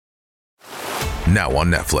Now on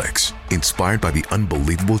Netflix, inspired by the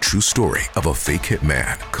unbelievable true story of a fake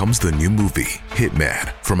hitman, comes the new movie,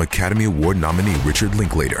 Hitman, from Academy Award nominee Richard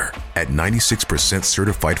Linklater. At 96%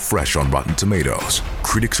 certified fresh on Rotten Tomatoes,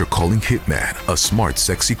 critics are calling Hitman a smart,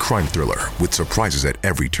 sexy crime thriller with surprises at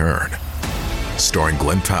every turn. Starring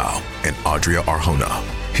Glenn Powell and Adria Arjona,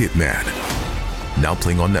 Hitman. Now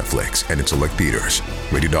playing on Netflix and in select theaters.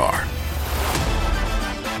 Rated R.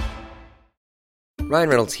 Ryan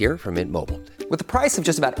Reynolds here from Mint Mobile. With the price of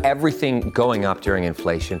just about everything going up during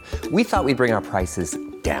inflation, we thought we'd bring our prices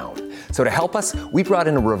down. So to help us, we brought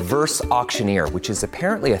in a reverse auctioneer, which is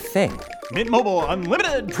apparently a thing. Mint Mobile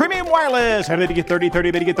Unlimited Premium Wireless. How to get 30,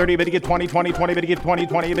 30, bit to get 30, bit to get 20, 20, 20, bit to get 20,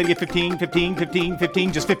 20, bit to get 15, 15, 15,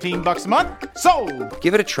 15, just $15 a month? Sold!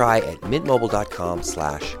 Give it a try at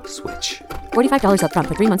mintmobile.com/switch. $45 up front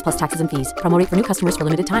for 3 months plus taxes and fees. Promo rate for new customers for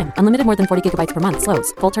limited time. Unlimited more than 40 gigabytes per month.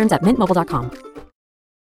 Slows full terms at mintmobile.com.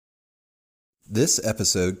 This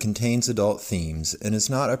episode contains adult themes and is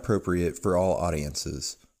not appropriate for all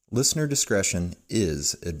audiences. Listener discretion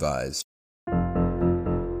is advised.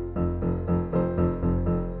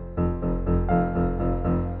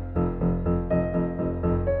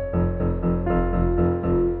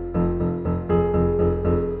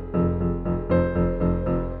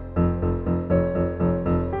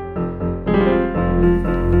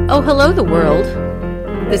 Oh, hello, the world.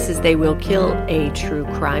 This is They Will Kill, a true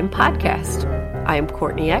crime podcast. I am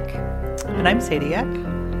Courtney Eck. And I'm Sadie Eck.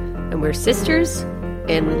 And we're sisters,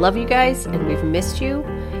 and we love you guys, and we've missed you.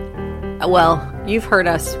 Well, you've heard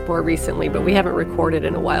us more recently, but we haven't recorded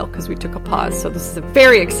in a while because we took a pause. So this is a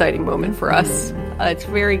very exciting moment for us. It's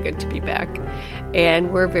very good to be back.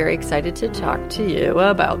 And we're very excited to talk to you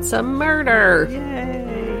about some murder.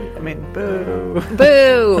 Yay! I mean, boo.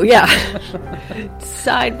 Boo! Yeah.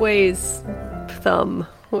 Sideways thumb.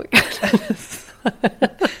 I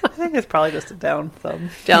think it's probably just a down thumb.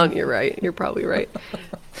 Down, you're right. You're probably right.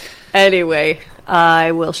 Anyway,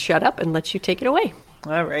 I will shut up and let you take it away.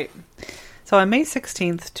 All right. So on May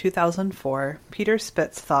 16th, 2004, Peter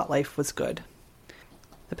Spitz thought life was good.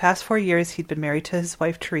 The past 4 years he'd been married to his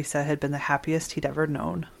wife Teresa had been the happiest he'd ever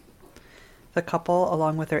known. The couple,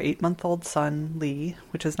 along with their 8-month-old son, Lee,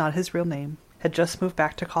 which is not his real name, had just moved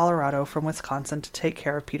back to Colorado from Wisconsin to take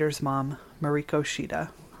care of Peter's mom, Mariko Shida.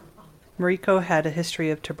 Mariko had a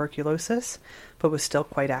history of tuberculosis, but was still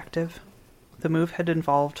quite active. The move had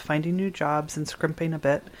involved finding new jobs and scrimping a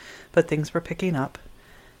bit, but things were picking up.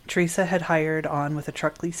 Teresa had hired on with a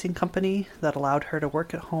truck leasing company that allowed her to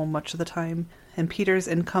work at home much of the time, and Peter's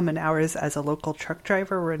income and hours as a local truck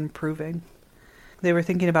driver were improving. They were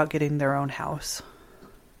thinking about getting their own house.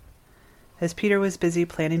 As Peter was busy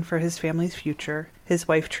planning for his family's future, his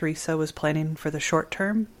wife Teresa was planning for the short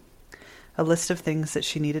term, a list of things that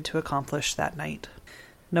she needed to accomplish that night.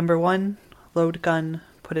 Number 1, load gun,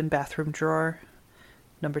 put in bathroom drawer.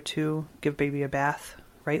 Number 2, give baby a bath,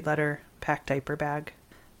 write letter, pack diaper bag.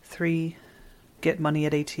 3, get money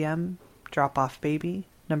at ATM, drop off baby.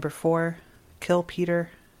 Number 4, kill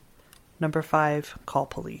Peter. Number 5, call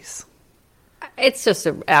police. It's just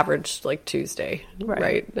an average, like, Tuesday,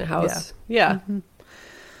 right? The house. Yeah. Mm-hmm.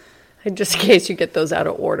 And just in case you get those out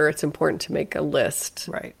of order, it's important to make a list.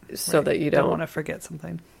 Right. So that you don't want to forget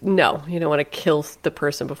something. No, you don't want to kill the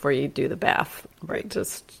person before you do the bath. Right. It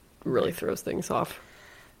just really throws things off.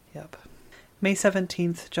 Yep. May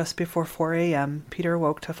 17th, just before 4 a.m., Peter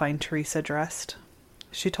woke to find Teresa dressed.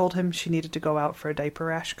 She told him she needed to go out for a diaper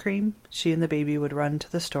rash cream. She and the baby would run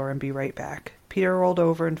to the store and be right back. Peter rolled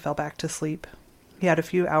over and fell back to sleep. He had a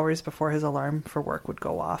few hours before his alarm for work would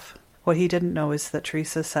go off. What he didn't know is that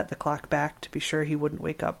Teresa set the clock back to be sure he wouldn't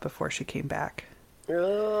wake up before she came back.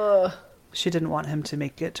 Ugh. She didn't want him to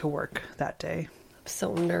make it to work that day. I'm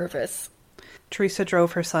so nervous. Teresa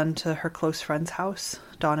drove her son to her close friend's house,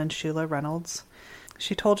 Dawn and Sheila Reynolds.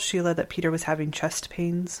 She told Sheila that Peter was having chest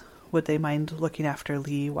pains. Would they mind looking after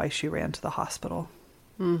Lee while she ran to the hospital?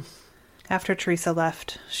 After Teresa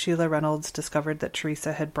left, Sheila Reynolds discovered that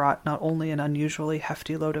Teresa had brought not only an unusually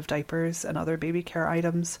hefty load of diapers and other baby care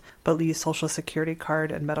items, but Lee's social security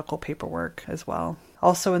card and medical paperwork as well.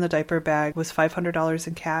 Also in the diaper bag was $500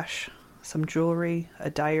 in cash, some jewelry, a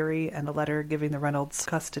diary, and a letter giving the Reynolds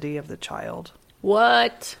custody of the child.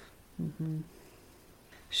 What? Mm-hmm.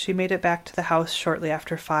 She made it back to the house shortly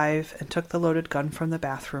after 5 and took the loaded gun from the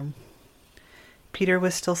bathroom. Peter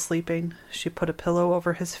was still sleeping. She put a pillow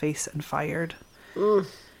over his face and fired.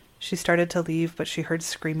 She started to leave, but she heard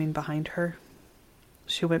screaming behind her.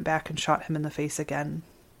 She went back and shot him in the face again.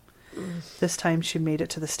 This time she made it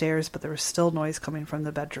to the stairs, but there was still noise coming from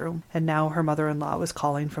the bedroom, and now her mother-in-law was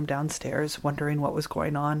calling from downstairs, wondering what was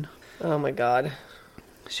going on. Oh my God.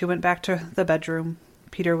 She went back to the bedroom.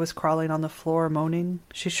 Peter was crawling on the floor, moaning.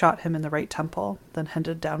 She shot him in the right temple, then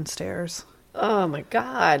headed downstairs. Oh, my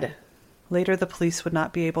God. Later, the police would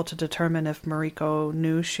not be able to determine if Mariko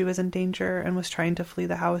knew she was in danger and was trying to flee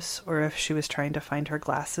the house, or if she was trying to find her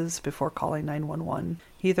glasses before calling 911.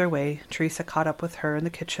 Either way, Teresa caught up with her in the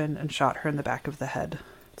kitchen and shot her in the back of the head.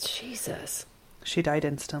 Jesus. She died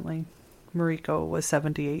instantly. Mariko was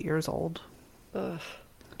 78 years old. Ugh.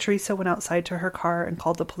 Teresa went outside to her car and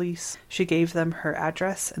called the police. She gave them her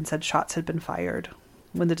address and said shots had been fired.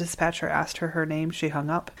 When the dispatcher asked her name, she hung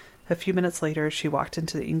up. A few minutes later, she walked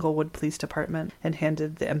into the Inglewood Police Department and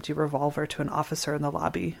handed the empty revolver to an officer in the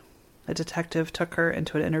lobby. A detective took her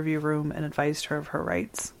into an interview room and advised her of her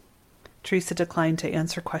rights. Teresa declined to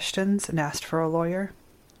answer questions and asked for a lawyer.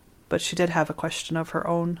 But she did have a question of her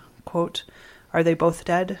own. Quote, "Are they both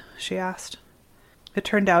dead?" she asked. It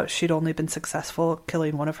turned out she'd only been successful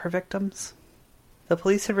killing one of her victims. The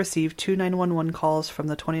police had received 2 911 calls from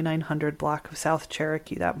the 2900 block of South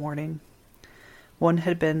Cherokee that morning. One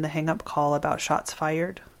had been the hang-up call about shots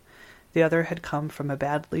fired. The other had come from a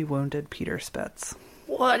badly wounded Peter Spitz.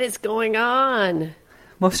 What is going on?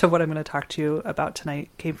 Most of what I'm going to talk to you about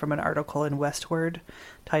tonight came from an article in Westward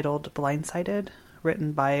titled Blindsided,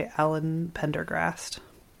 written by Alan Pendergrast.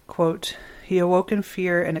 Quote, "He awoke in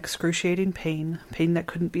fear and excruciating pain that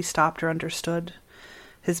couldn't be stopped or understood.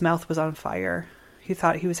 His mouth was on fire. He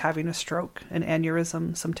thought he was having a stroke, an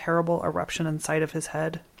aneurysm, some terrible eruption inside of his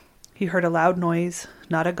head. He heard a loud noise,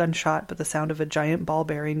 not a gunshot, but the sound of a giant ball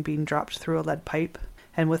bearing being dropped through a lead pipe,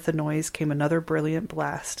 and with the noise came another brilliant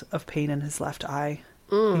blast of pain in his left eye.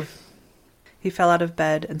 He fell out of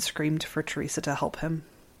bed and screamed for Teresa to help him.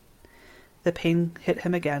 The pain hit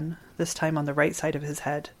him again, this time on the right side of his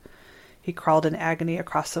head. He crawled in agony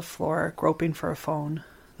across the floor, groping for a phone.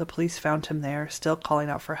 The police found him there, still calling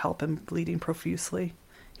out for help and bleeding profusely.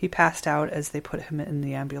 He passed out as they put him in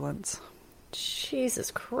the ambulance."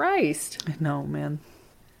 Jesus Christ. I know, man.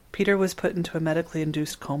 Peter was put into a medically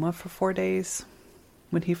induced coma for 4 days.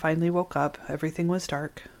 When he finally woke up, everything was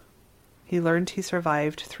dark. He learned he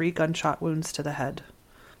survived 3 gunshot wounds to the head.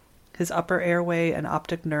 His upper airway and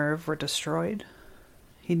optic nerve were destroyed.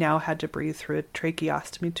 He now had to breathe through a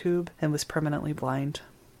tracheostomy tube and was permanently blind.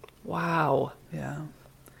 Wow. Yeah.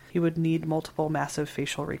 He would need multiple massive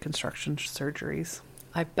facial reconstruction surgeries.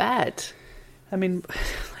 I bet. I mean,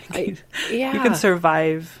 you Yeah. can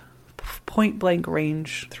survive point-blank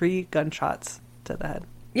range 3 gunshots to the head.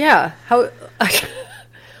 Yeah. How?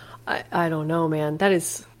 I don't know, man. That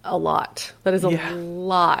is a lot. That is a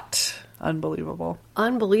lot. Unbelievable.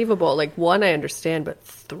 Unbelievable. Like, 1, I understand, but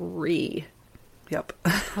 3. Yep.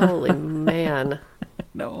 Holy man.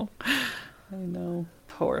 No. I know.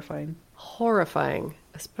 Horrifying. Horrifying.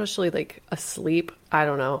 Especially, like, asleep. I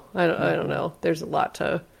don't know. I don't know. There's a lot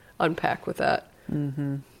to unpack with that.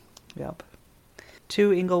 Mm-hmm. Yep.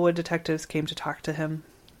 2 Inglewood detectives came to talk to him.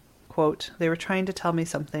 Quote, "They were trying to tell me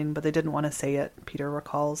something, but they didn't want to say it," Peter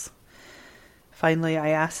recalls. "Finally, I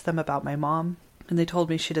asked them about my mom, and they told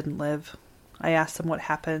me she didn't live. I asked them what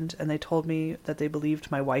happened, and they told me that they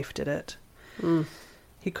believed my wife did it."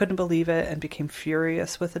 He couldn't believe it and became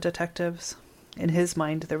furious with the detectives. In his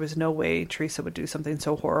mind, there was no way Teresa would do something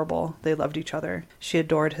so horrible. They loved each other. She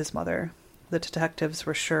adored his mother. The detectives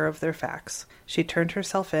were sure of their facts. She turned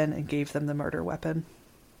herself in and gave them the murder weapon.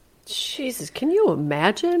 Jesus, can you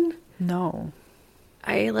imagine? No.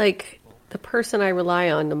 The person I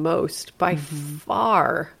rely on the most, by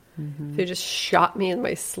far, they just shot me in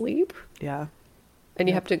my sleep. Yeah. And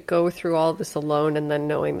you have to go through all of this alone and then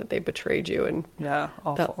knowing that they betrayed you. And Yeah,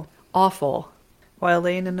 awful. Awful. While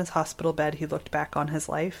laying in his hospital bed, he looked back on his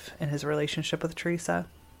life and his relationship with Teresa.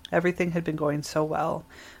 Everything had been going so well.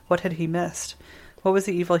 What had he missed? What was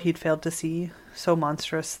the evil he'd failed to see, so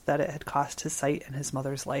monstrous that it had cost his sight and his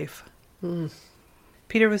mother's life?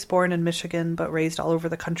 Peter was born in Michigan, but raised all over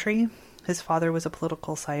the country. His father was a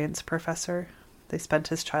political science professor. They spent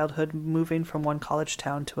his childhood moving from one college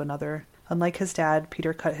town to another. Unlike his dad,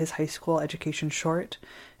 Peter cut his high school education short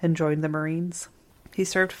and joined the Marines. He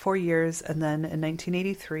served 4 years and then, in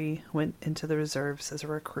 1983, went into the reserves as a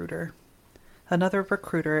recruiter. Another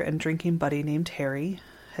recruiter and drinking buddy named Harry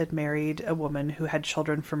had married a woman who had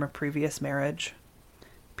children from a previous marriage.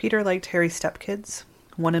 Peter liked Harry's stepkids,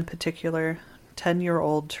 one in particular,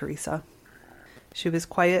 10-year-old Teresa. She was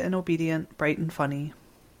quiet and obedient, bright and funny.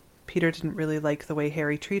 Peter didn't really like the way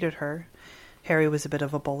Harry treated her. Harry was a bit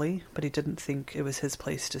of a bully, but he didn't think it was his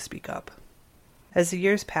place to speak up. As the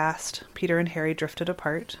years passed, Peter and Harry drifted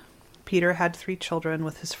apart. Peter had 3 children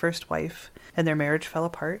with his first wife, and their marriage fell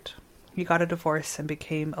apart. He got a divorce and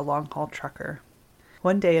became a long-haul trucker.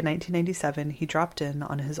 One day in 1997, he dropped in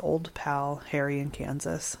on his old pal, Harry, in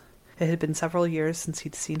Kansas. It had been several years since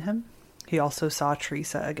he'd seen him. He also saw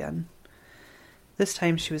Teresa again. This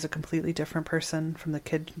time she was a completely different person from the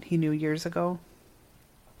kid he knew years ago.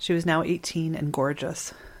 She was now 18 and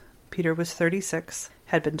gorgeous. Peter was 36,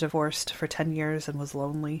 had been divorced for 10 years and was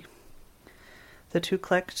lonely. The two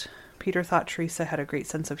clicked. Peter thought Teresa had a great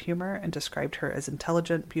sense of humor and described her as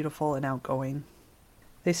intelligent, beautiful, and outgoing.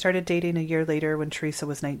 They started dating a year later when Teresa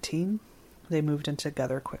was 19. They moved in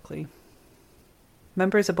together quickly.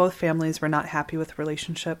 Members of both families were not happy with the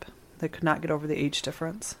relationship. They could not get over the age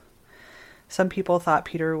difference. Some people thought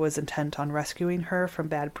Peter was intent on rescuing her from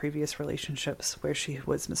bad previous relationships where she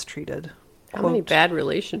was mistreated. How many bad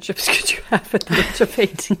relationships could you have at the age of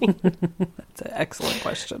 18? That's an excellent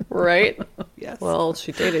question. Right? Yes. Well,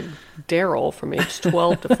 she dated Daryl from age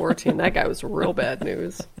 12 to 14. That guy was real bad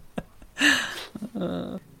news.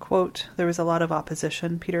 Quote, there was a lot of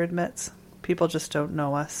opposition, Peter admits. People just don't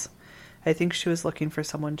know us. I think she was looking for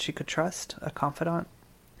someone she could trust, a confidant.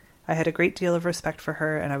 I had a great deal of respect for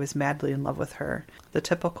her, and I was madly in love with her. The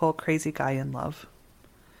typical crazy guy in love.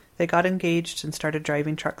 They got engaged and started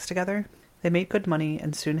driving trucks together. They made good money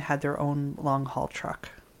and soon had their own long-haul truck.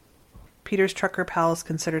 Peter's trucker pals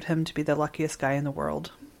considered him to be the luckiest guy in the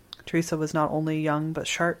world. Teresa was not only young, but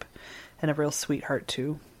sharp, and a real sweetheart,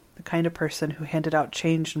 too. The kind of person who handed out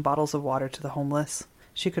change and bottles of water to the homeless.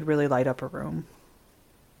 She could really light up a room.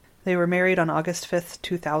 They were married on August 5th,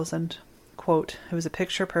 2000. Quote, it was a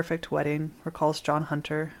picture-perfect wedding, recalls John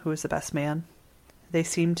Hunter, who was the best man. They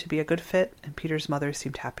seemed to be a good fit, and Peter's mother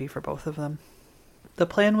seemed happy for both of them. The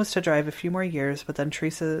plan was to drive a few more years, but then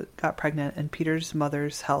Teresa got pregnant, and Peter's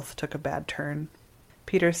mother's health took a bad turn.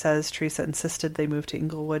 Peter says Teresa insisted they move to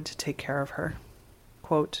Inglewood to take care of her.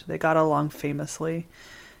 Quote, they got along famously.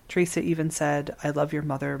 Teresa even said, I love your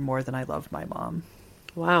mother more than I love my mom.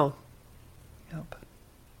 Wow. Yep.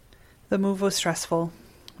 The move was stressful.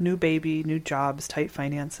 New baby, new jobs, tight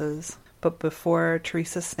finances. But before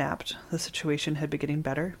Teresa snapped, the situation had been getting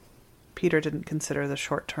better. Peter didn't consider the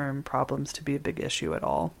short-term problems to be a big issue at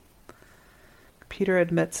all. Peter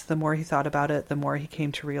admits the more he thought about it, the more he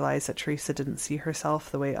came to realize that Teresa didn't see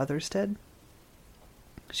herself the way others did.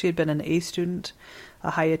 She had been an A student,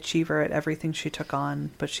 a high achiever at everything she took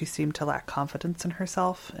on, but she seemed to lack confidence in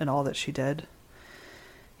herself and all that she did.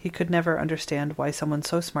 He could never understand why someone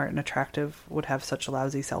so smart and attractive would have such a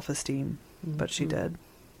lousy self-esteem, but she did.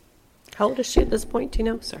 How old is she at this point, do you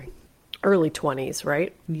know? Sorry. Early 20s,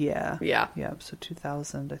 right? Yeah. Yeah. Yeah, so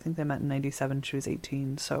 2000. I think they met in 97. She was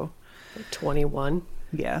 18, so... 21.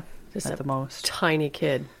 Yeah, Just at the most. Tiny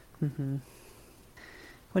kid. Mm-hmm.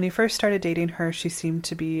 When he first started dating her, she seemed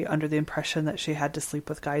to be under the impression that she had to sleep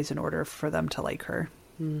with guys in order for them to like her.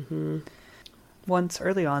 Mm-hmm. Once,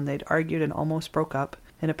 early on, they'd argued and almost broke up.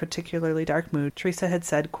 In a particularly dark mood, Teresa had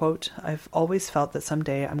said, quote, I've always felt that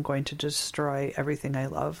someday I'm going to destroy everything I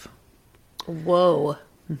love. Whoa.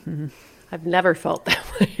 Mm-hmm. I've never felt that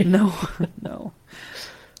way. No, no.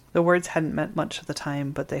 The words hadn't meant much at the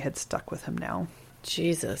time, but they had stuck with him now.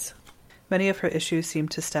 Jesus. Many of her issues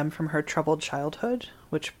seemed to stem from her troubled childhood,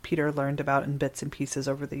 which Peter learned about in bits and pieces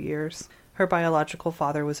over the years. Her biological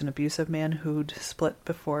father was an abusive man who'd split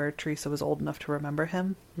before Teresa was old enough to remember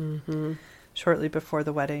him. Mm-hmm. Shortly before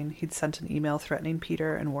the wedding, he'd sent an email threatening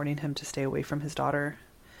Peter and warning him to stay away from his daughter.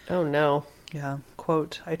 Oh, no. Yeah.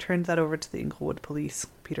 Quote, I turned that over to the Inglewood police,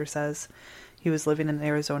 Peter says. He was living in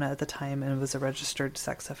Arizona at the time and was a registered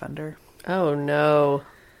sex offender. Oh, no.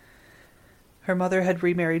 Her mother had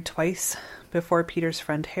remarried twice. Before Peter's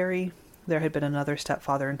friend Harry, there had been another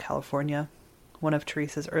stepfather in California. One of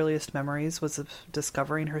Teresa's earliest memories was of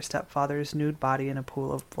discovering her stepfather's nude body in a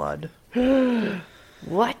pool of blood.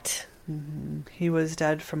 What? Mm-hmm. He was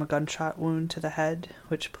dead from a gunshot wound to the head,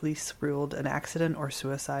 which police ruled an accident or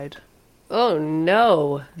suicide. Oh,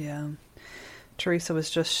 no. Yeah. Teresa was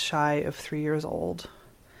just shy of 3 years old.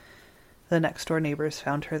 The next-door neighbors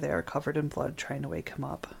found her there, covered in blood, trying to wake him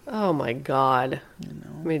up. Oh, my God. You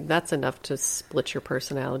know. I mean, that's enough to split your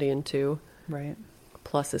personality in two. Right.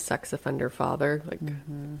 Plus a sex offender father. Like,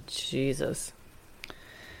 Jesus.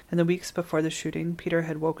 In the weeks before the shooting, Peter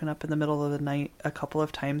had woken up in the middle of the night a couple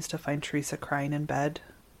of times to find Teresa crying in bed.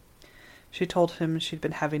 She told him she'd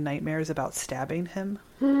been having nightmares about stabbing him.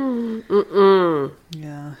 Mm-mm.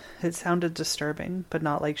 Yeah, it sounded disturbing, but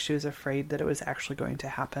not like she was afraid that it was actually going to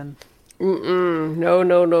happen. Mm-mm. No,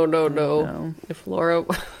 no, no, no, no. No. If Laura...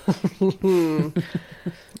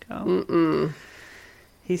 Mm-mm.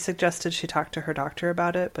 He suggested she talk to her doctor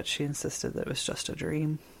about it, but she insisted that it was just a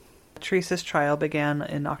dream. Teresa's trial began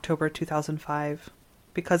in October 2005.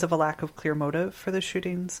 Because of a lack of clear motive for the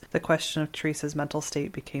shootings, the question of Teresa's mental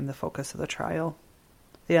state became the focus of the trial.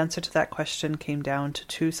 The answer to that question came down to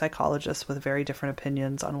two psychologists with very different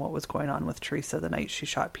opinions on what was going on with Teresa the night she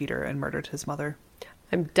shot Peter and murdered his mother.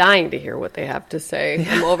 I'm dying to hear what they have to say.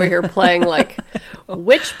 I'm over here playing like,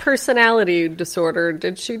 which personality disorder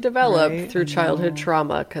did she develop through childhood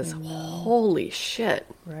trauma? Because holy shit.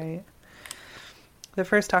 Right. The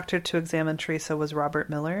first doctor to examine Teresa was Robert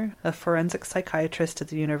Miller, a forensic psychiatrist at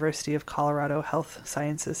the University of Colorado Health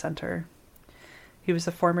Sciences Center. He was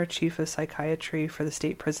the former chief of psychiatry for the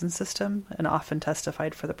state prison system and often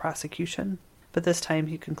testified for the prosecution. But this time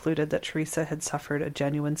he concluded that Teresa had suffered a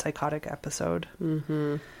genuine psychotic episode.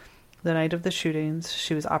 Mm-hmm. The night of the shootings,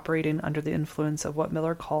 she was operating under the influence of what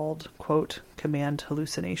Miller called, quote, command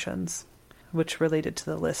hallucinations, which related to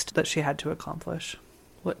the list that she had to accomplish.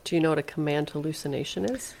 What do you know what a command hallucination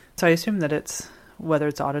is? So I assume that it's, whether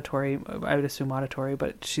it's auditory, I would assume auditory,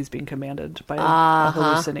 but she's being commanded by a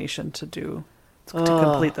hallucination to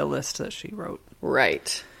complete the list that she wrote.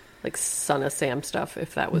 Right. Like Son of Sam stuff,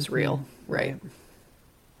 if that was real. Right.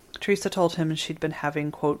 Teresa told him she'd been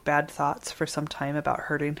having, quote, bad thoughts for some time about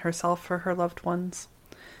hurting herself or her loved ones.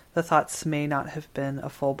 The thoughts may not have been a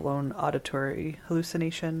full-blown auditory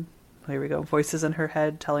hallucination. Here we go. Voices in her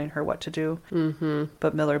head telling her what to do. Mm-hmm.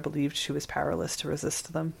 But Miller believed she was powerless to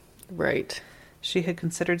resist them. Right. She had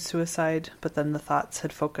considered suicide, but then the thoughts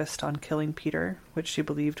had focused on killing Peter, which she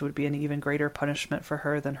believed would be an even greater punishment for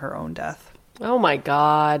her than her own death. Oh my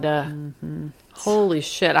God. Mm-hmm. Holy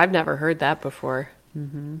shit. I've never heard that before.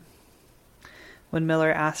 Mm-hmm. When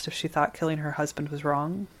Miller asked if she thought killing her husband was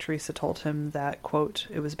wrong, Teresa told him that, quote,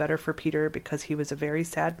 it was better for Peter because he was a very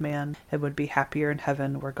sad man and would be happier in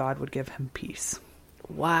heaven where God would give him peace.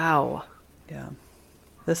 Wow. Yeah.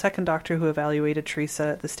 The second doctor who evaluated Teresa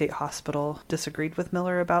at the state hospital disagreed with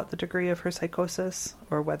Miller about the degree of her psychosis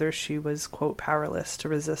or whether she was, quote, powerless to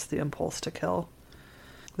resist the impulse to kill.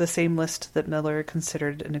 The same list that Miller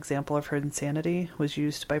considered an example of her insanity was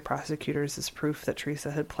used by prosecutors as proof that Teresa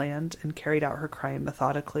had planned and carried out her crime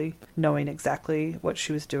methodically, knowing exactly what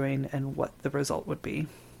she was doing and what the result would be.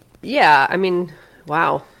 Yeah, I mean,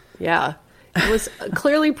 wow. Yeah. It was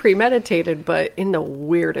clearly premeditated, but in the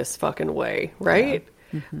weirdest fucking way, right?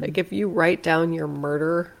 Yeah. Mm-hmm. Like if you write down your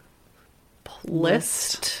murder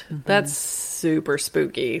list, that's super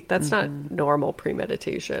spooky. That's not normal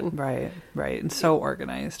premeditation. Right. And so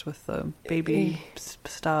organized with the baby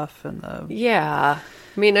stuff and the... Yeah.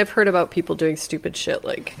 I mean, I've heard about people doing stupid shit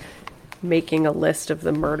like making a list of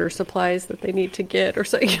the murder supplies that they need to get or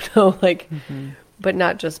something, like, but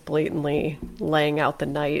not just blatantly laying out the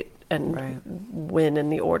night and when in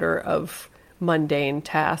the order of mundane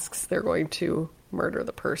tasks they're going to murder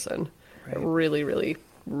the person. Right. It really, really,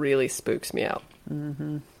 really spooks me out.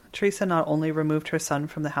 Mm-hmm. Teresa not only removed her son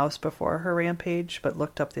from the house before her rampage, but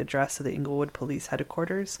looked up the address of the Inglewood Police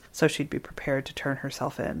Headquarters so she'd be prepared to turn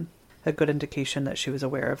herself in, a good indication that she was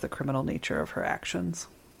aware of the criminal nature of her actions.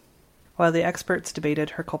 While the experts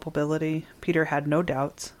debated her culpability, Peter had no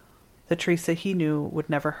doubts. The Teresa he knew would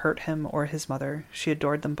never hurt him or his mother. She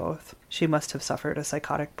adored them both. She must have suffered a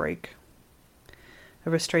psychotic break. A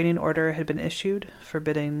restraining order had been issued,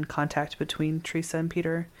 forbidding contact between Teresa and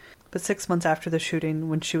Peter. But 6 months after the shooting,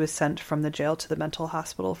 when she was sent from the jail to the mental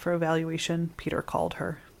hospital for evaluation, Peter called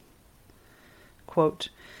her. Quote,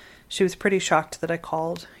 she was pretty shocked that I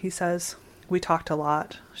called, he says. We talked a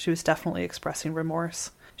lot. She was definitely expressing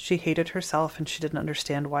remorse. She hated herself and she didn't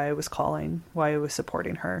understand why I was calling, why I was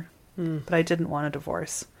supporting her. But I didn't want a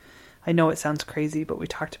divorce. I know it sounds crazy, but we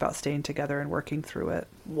talked about staying together and working through it.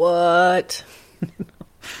 What?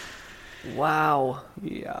 Wow.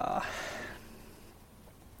 Yeah.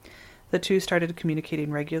 The two started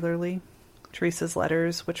communicating regularly. Teresa's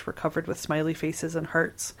letters, which were covered with smiley faces and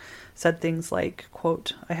hearts, said things like,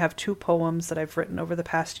 quote, I have 2 poems that I've written over the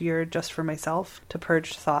past year just for myself to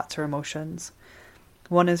purge thoughts or emotions.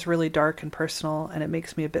 One is really dark and personal, and it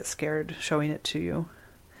makes me a bit scared showing it to you.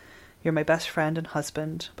 You're my best friend and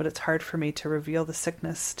husband, but it's hard for me to reveal the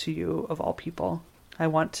sickness to you of all people. I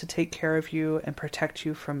want to take care of you and protect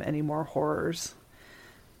you from any more horrors.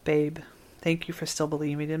 Babe, thank you for still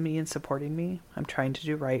believing in me and supporting me. I'm trying to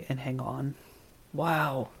do right and hang on.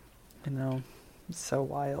 Wow. I know. It's so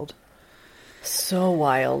wild. So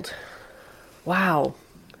wild. Wow.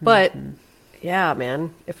 But, yeah,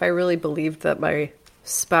 man, if I really believed that my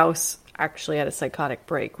spouse actually had a psychotic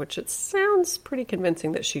break, which it sounds pretty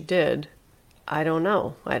convincing that she did, I don't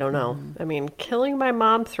know. I mean, killing my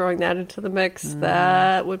mom, throwing that into the mix,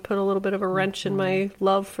 that would put a little bit of a wrench in my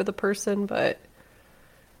love for the person, but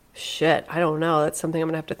shit, I don't know. That's something I'm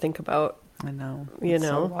going to have to think about. I know. You It's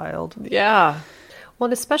know? so wild. Yeah. Well,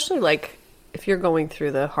 and especially, like, if you're going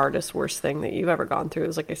through the hardest, worst thing that you've ever gone through,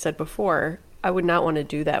 is like I said before, I would not want to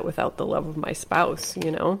do that without the love of my spouse, you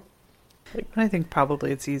know? Like, I think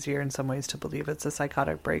probably it's easier in some ways to believe it's a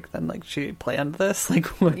psychotic break than, like, she planned this. Like,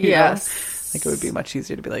 yes. Know? Like, it would be much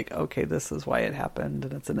easier to be like, okay, this is why it happened,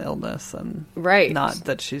 and it's an illness, and not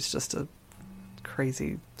that she's just a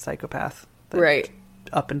crazy psychopath that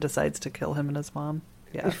up and decides to kill him and his mom.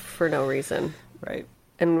 Yeah. For no reason. Right.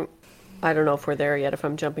 And I don't know if we're there yet, if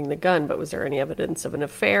I'm jumping the gun, but was there any evidence of an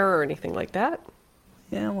affair or anything like that?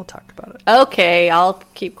 Yeah, we'll talk about it. Okay, I'll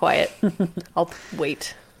keep quiet. I'll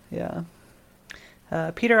wait. Yeah.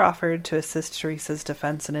 Peter offered to assist Teresa's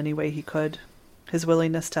defense in any way he could. His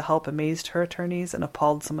willingness to help amazed her attorneys and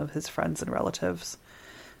appalled some of his friends and relatives.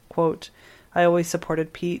 Quote, I always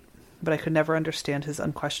supported Pete, but I could never understand his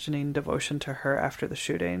unquestioning devotion to her after the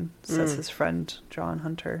shooting, says his friend John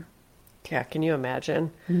Hunter. Yeah, can you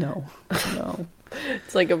imagine? No.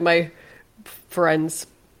 It's like if my friend's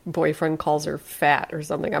boyfriend calls her fat or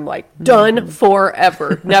something, I'm like, done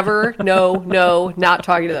forever. Never, no, not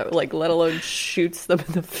talking to them, like, let alone shoots them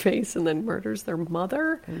in the face and then murders their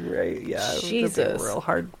mother. Right, yeah. Jesus. Real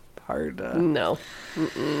hard. No.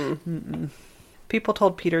 People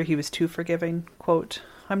told Peter he was too forgiving. Quote,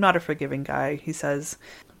 I'm not a forgiving guy, he says,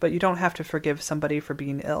 but you don't have to forgive somebody for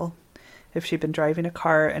being ill. If she'd been driving a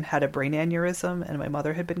car and had a brain aneurysm and my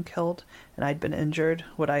mother had been killed and I'd been injured,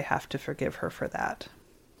 would I have to forgive her for that?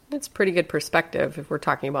 It's pretty good perspective if we're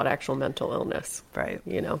talking about actual mental illness. Right.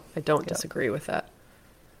 You know, I don't disagree with that.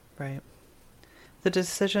 Right. The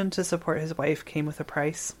decision to support his wife came with a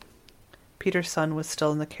price. Peter's son was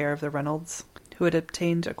still in the care of the Reynolds, who had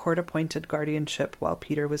obtained a court-appointed guardianship while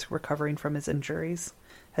Peter was recovering from his injuries.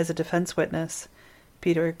 As a defense witness,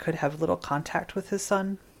 Peter could have little contact with his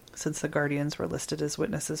son, since the guardians were listed as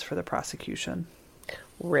witnesses for the prosecution.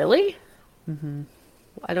 Really? Mm-hmm.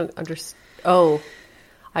 I don't understand. Oh,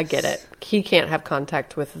 I get it. He can't have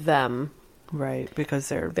contact with them. Right, because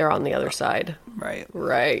they're on the other side. Right.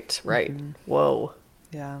 Mm-hmm. Whoa.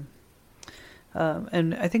 Yeah.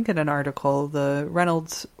 And I think in an article, the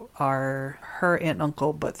Reynolds are her aunt and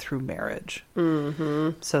uncle, but through marriage.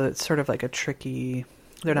 Mm-hmm. So it's sort of like a tricky...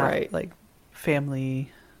 They're not, like,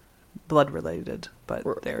 family, blood-related,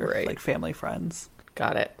 but they're, like, family friends.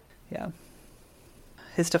 Got it. Yeah.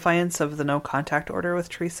 His defiance of the no-contact order with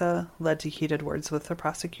Teresa led to heated words with the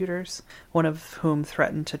prosecutors, one of whom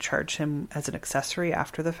threatened to charge him as an accessory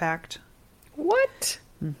after the fact. What?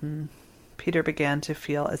 Mm-hmm. Peter began to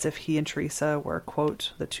feel as if he and Teresa were,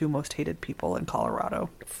 quote, the two most hated people in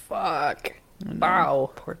Colorado. Fuck.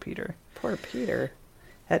 Wow. Poor Peter. Poor Peter.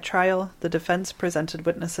 At trial, the defense presented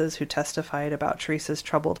witnesses who testified about Teresa's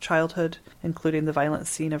troubled childhood, including the violent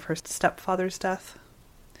scene of her stepfather's death.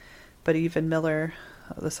 But even Miller,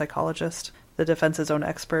 the psychologist, the defense's own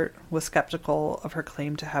expert, was skeptical of her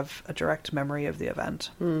claim to have a direct memory of the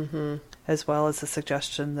event, as well as the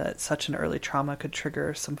suggestion that such an early trauma could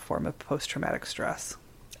trigger some form of post-traumatic stress.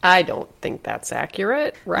 I don't think that's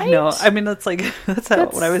accurate, right? No, I mean, that's how,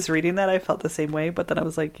 when I was reading that, I felt the same way, but then I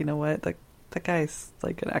was like, you know what, that guy's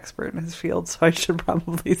like an expert in his field, so I should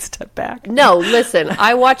probably step back. No, listen,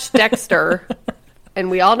 I watched Dexter,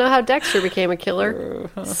 and we all know how Dexter became a killer,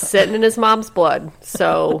 sitting in his mom's blood,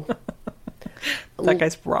 so... That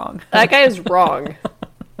guy's wrong. That guy is wrong.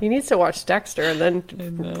 He needs to watch Dexter and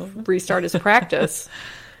then restart his practice.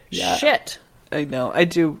 Yeah. Shit. I know. I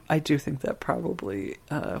do think that probably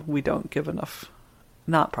we don't give enough...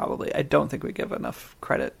 Not probably. I don't think we give enough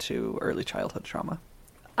credit to early childhood trauma.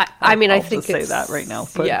 I mean, I'll I think just say that right now.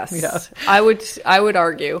 But, yes, yeah. I would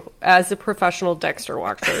argue, as a professional Dexter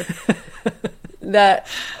watcher, that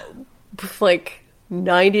like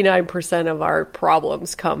 99% of our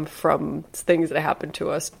problems come from things that happened to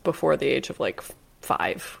us before the age of like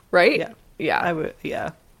 5, right? Yeah, yeah, I would.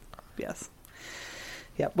 Yeah, yes,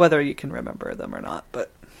 yeah. Whether you can remember them or not, but.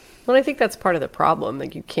 Well, I think that's part of the problem.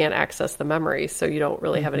 Like, you can't access the memory, so you don't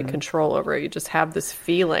really have any control over it. You just have this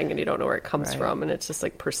feeling, and you don't know where it comes from, and it's just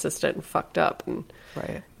like persistent and fucked up. And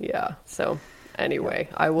yeah. So anyway,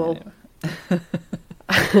 I will.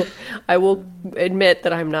 I will admit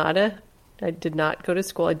that I did not go to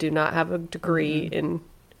school. I do not have a degree in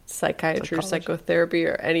psychiatry or psychotherapy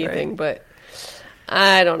or anything, but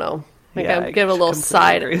I don't know. Like, I'm giving a little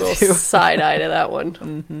side eye to that one.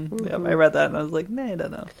 Mm-hmm. Yep, I read that and I was like, nah, I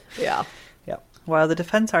don't know. Yeah. Yep. While the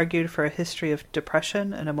defense argued for a history of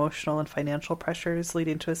depression and emotional and financial pressures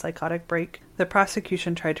leading to a psychotic break, the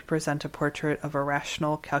prosecution tried to present a portrait of a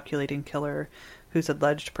rational, calculating killer whose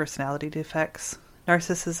alleged personality defects,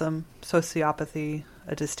 narcissism, sociopathy,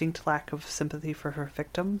 a distinct lack of sympathy for her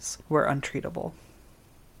victims, were untreatable.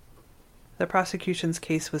 The prosecution's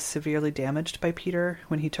case was severely damaged by Peter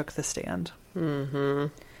when he took the stand. Mm-hmm.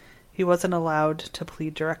 He wasn't allowed to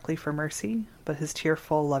plead directly for mercy, but his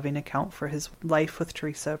tearful, loving account for his life with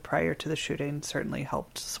Teresa prior to the shooting certainly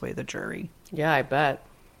helped sway the jury. Yeah, I bet.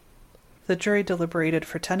 The jury deliberated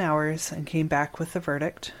for 10 hours and came back with the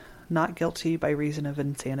verdict, not guilty by reason of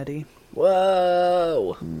insanity.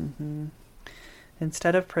 Whoa! Mm-hmm.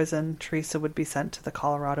 Instead of prison, Teresa would be sent to the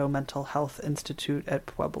Colorado Mental Health Institute at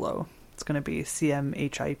Pueblo. It's going to be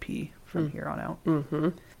CMHIP from here on out. Mm-hmm.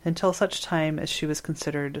 Until such time as she was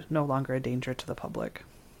considered no longer a danger to the public.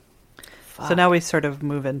 Fuck. So now we sort of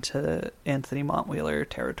move into Anthony Montwheeler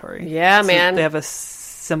territory. Yeah, so man. They have a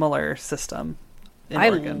similar system in I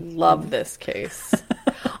Oregon. love this case.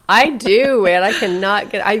 I do, man. I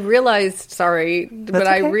cannot get... I realized, sorry, but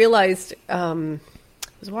I realized... I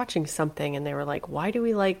was watching something and they were like, why do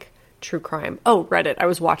we like true crime? Oh, Reddit. I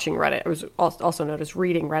was watching Reddit. I was also known as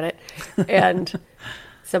reading Reddit. And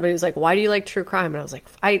somebody was like, why do you like true crime? And I was like,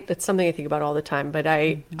 it's something I think about all the time. But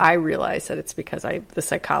I realized that it's because the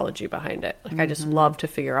psychology behind it. Like, I just love to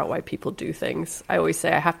figure out why people do things. I always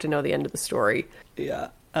say I have to know the end of the story. Yeah.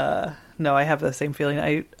 No, I have the same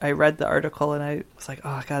feeling. I read the article and I was like,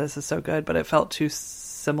 oh, God, this is so good. But it felt too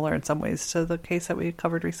similar in some ways to the case that we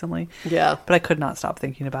covered recently. Yeah. But I could not stop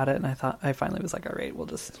thinking about it. And I finally was like, all right,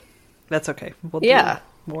 that's okay. We'll do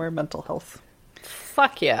more mental health.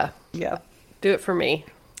 Fuck yeah. Yeah. Do it for me.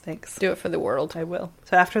 Thanks. Do it for the world. I will.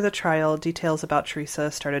 So after the trial, details about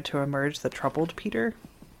Teresa started to emerge that troubled Peter.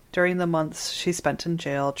 During the months she spent in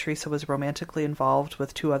jail, Teresa was romantically involved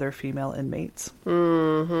with 2 other female inmates.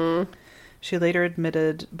 Mm-hmm. She later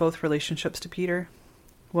admitted both relationships to Peter.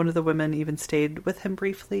 One of the women even stayed with him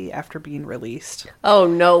briefly after being released. Oh,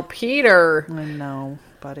 no, Peter. I know,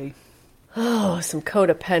 buddy. Oh, some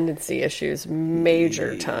codependency issues.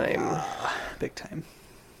 Major time. Big time.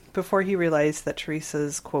 Before he realized that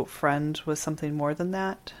Teresa's, quote, friend was something more than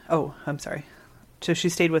that. Oh, I'm sorry. So she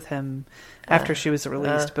stayed with him after she was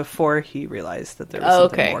released before he realized that there was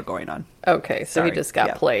something more going on. Okay, so he just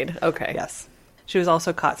got played. Okay. Yes. She was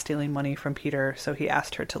also caught stealing money from Peter, so he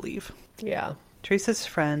asked her to leave. Yeah. Teresa's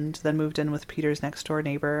friend then moved in with Peter's next-door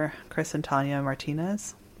neighbor, Chris and Tanya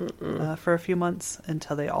Martinez, for a few months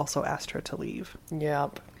until they also asked her to leave.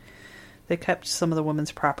 Yep. They kept some of the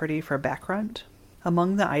woman's property for back rent.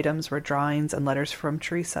 Among the items were drawings and letters from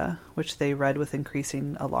Teresa, which they read with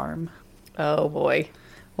increasing alarm. Oh, boy.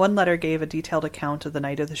 One letter gave a detailed account of the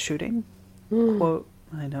night of the shooting. Quote,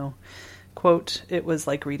 quote, it was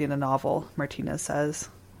like reading a novel, Martinez says.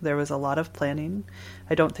 There was a lot of planning.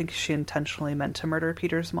 I don't think she intentionally meant to murder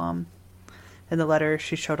Peter's mom. In the letter,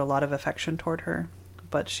 she showed a lot of affection toward her,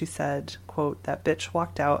 but she said, quote, that bitch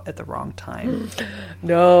walked out at the wrong time.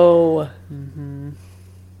 No. Mm-hmm.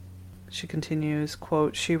 She continues,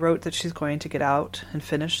 quote, she wrote that she's going to get out and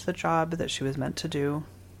finish the job that she was meant to do.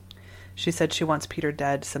 She said she wants Peter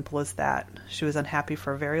dead, simple as that. She was unhappy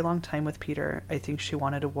for a very long time with Peter. I think she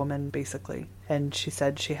wanted a woman, basically. And she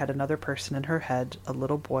said she had another person in her head, a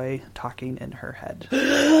little boy talking in her head.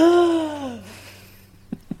 I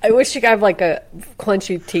wish you could have like a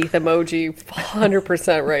clenchy teeth emoji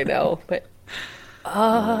 100% right now. But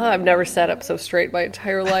I've never sat up so straight my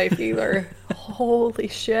entire life either. Holy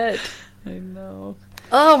shit. I know.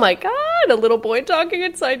 Oh my God, a little boy talking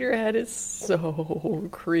inside your head is so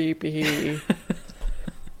creepy.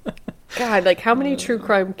 God, like how many true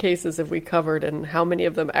crime cases have we covered and how many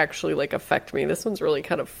of them actually like affect me? This one's really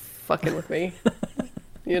kind of fucking with me.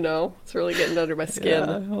 You know, it's really getting under my skin.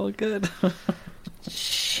 Yeah, well, good.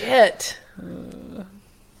 Shit.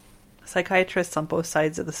 Psychiatrists on both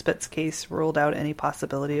sides of the Spitz case ruled out any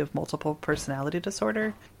possibility of multiple personality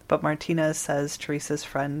disorder. But Martinez says Teresa's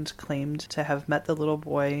friend claimed to have met the little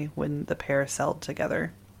boy when the pair celled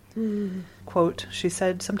together. Quote, she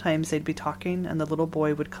said sometimes they'd be talking and the little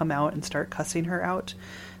boy would come out and start cussing her out,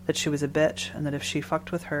 that she was a bitch and that if she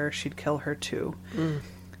fucked with her, she'd kill her too.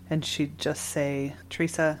 And she'd just say,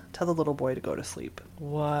 Teresa, tell the little boy to go to sleep.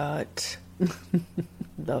 What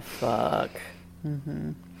the fuck?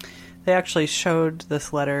 Mm-hmm. They actually showed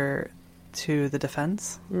this letter to the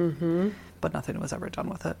defense. Mm-hmm. But nothing was ever done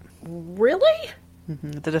with it. Really? Mm-hmm.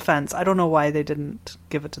 The defense. I don't know why they didn't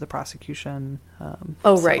give it to the prosecution.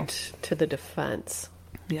 Right. To the defense.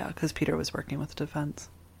 Yeah, because Peter was working with the defense.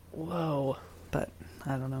 Whoa. But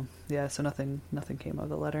I don't know. Yeah, so nothing came of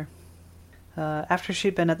the letter. After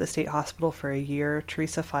she'd been at the state hospital for a year,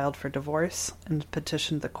 Teresa filed for divorce and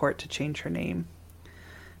petitioned the court to change her name.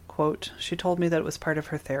 Quote, she told me that it was part of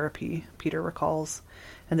her therapy, Peter recalls,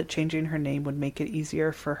 and that changing her name would make it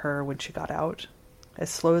easier for her when she got out. As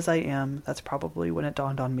slow as I am, that's probably when it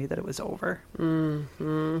dawned on me that it was over.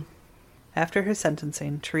 Mm-hmm. After her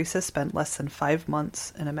sentencing, Teresa spent less than 5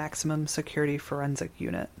 months in a maximum security forensic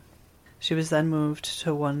unit. She was then moved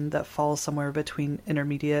to one that falls somewhere between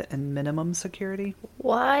intermediate and minimum security.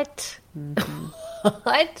 What?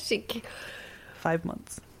 What? 5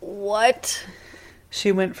 months. What?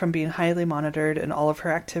 She went from being highly monitored in all of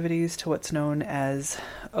her activities to what's known as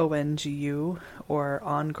ONGU, or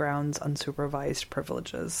on-grounds unsupervised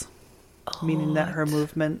privileges, meaning that her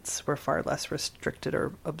movements were far less restricted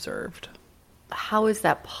or observed. How is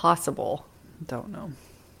that possible? Don't know.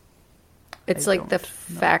 It's like the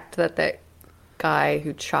fact that that guy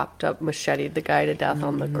who chopped up, macheted the guy to death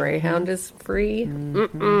on the Greyhound is free.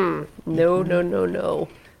 No, no, no, no.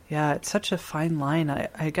 Yeah, it's such a fine line.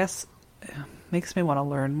 I guess it makes me want to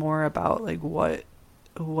learn more about like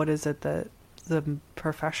what is it that the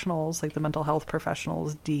professionals, like the mental health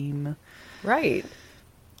professionals, deem right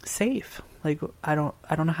safe. Like I don't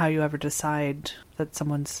know how you ever decide that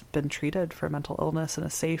someone's been treated for mental illness and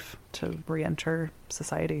is safe to re-enter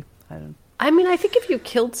society. I mean, I think if you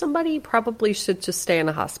killed somebody, you probably should just stay in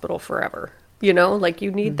a hospital forever. You know, like you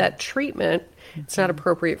need that treatment. It's not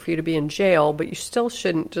appropriate for you to be in jail, but you still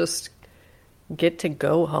shouldn't just get to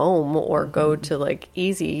go home or go to like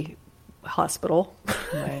easy hospital.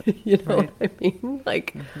 Right. You know what I mean?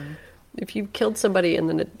 Like if you killed somebody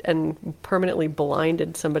and permanently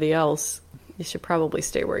blinded somebody else, you should probably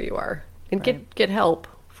stay where you are and get help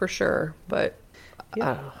for sure. But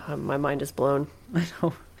my mind is blown. I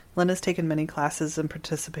know. Lynn has taken many classes and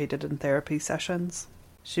participated in therapy sessions.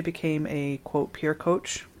 She became a, quote, peer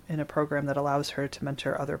coach in a program that allows her to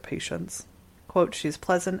mentor other patients. Quote, she's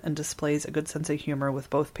pleasant and displays a good sense of humor with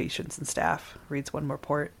both patients and staff, reads one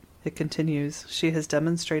report. It continues, she has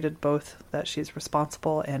demonstrated both that she's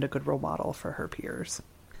responsible and a good role model for her peers.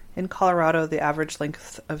 In Colorado, the average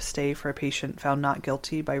length of stay for a patient found not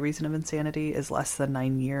guilty by reason of insanity is less than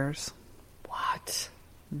 9 years. What?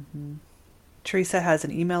 Teresa has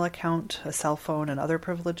an email account, a cell phone, and other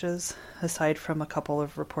privileges, aside from a couple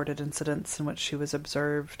of reported incidents in which she was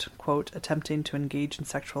observed, quote, attempting to engage in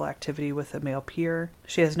sexual activity with a male peer.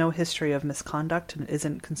 She has no history of misconduct and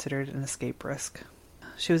isn't considered an escape risk.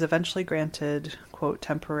 She was eventually granted, quote,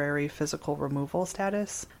 temporary physical removal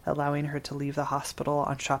status, allowing her to leave the hospital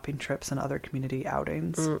on shopping trips and other community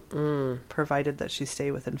outings, provided that she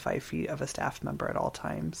stay within 5 feet of a staff member at all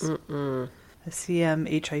times. The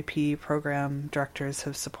CMHIP program directors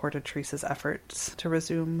have supported Teresa's efforts to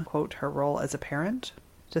resume, quote, her role as a parent,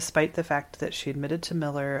 despite the fact that she admitted to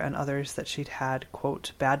Miller and others that she'd had,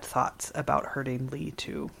 quote, bad thoughts about hurting Lee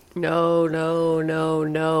too. No, no, no,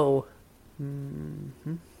 no.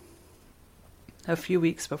 A few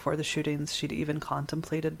weeks before the shootings, she'd even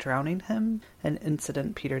contemplated drowning him, an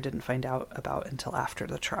incident Peter didn't find out about until after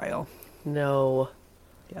the trial. No.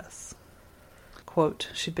 Yes. Quote,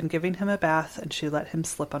 she'd been giving him a bath and she let him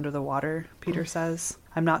slip under the water, Peter says.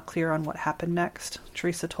 I'm not clear on what happened next.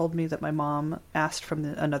 Teresa told me that my mom asked from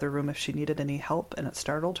another room if she needed any help and it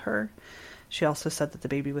startled her. She also said that the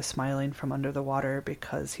baby was smiling from under the water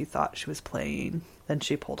because he thought she was playing. Then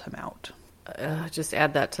she pulled him out. Just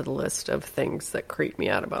add that to the list of things that creep me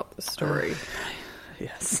out about the story.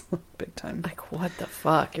 Yes, big time. Like, what the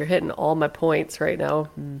fuck? You're hitting all my points right now.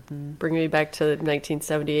 Bring me back to the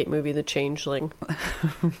 1978 movie, The Changeling.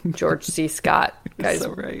 George C. Scott. Guys, so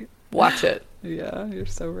right. Watch it. Yeah, you're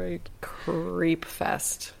so right. Creep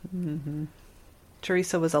fest.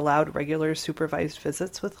 Teresa was allowed regular supervised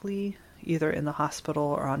visits with Lee, either in the hospital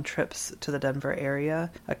or on trips to the Denver area,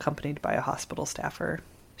 accompanied by a hospital staffer.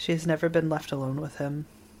 She has never been left alone with him.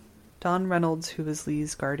 Don Reynolds, who is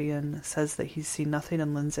Lee's guardian, says that he's seen nothing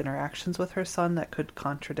in Lynn's interactions with her son that could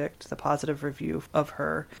contradict the positive review of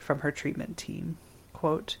her from her treatment team.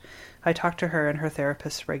 Quote, I talk to her and her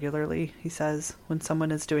therapist regularly, he says. When someone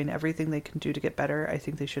is doing everything they can do to get better, I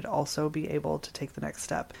think they should also be able to take the next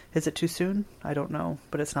step. Is it too soon? I don't know,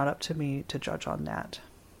 but it's not up to me to judge on that.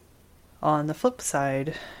 On the flip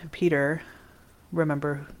side, Peter,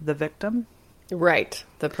 remember the victim? Right.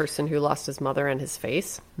 The person who lost his mother and his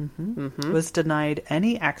face. Was denied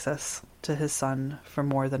any access to his son for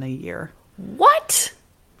more than a year. What?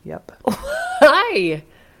 Yep. Why?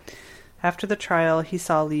 After the trial, he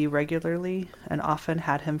saw Lee regularly and often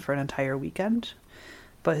had him for an entire weekend.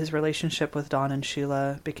 But his relationship with Dawn and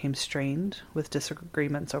Sheila became strained, with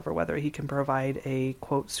disagreements over whether he can provide a,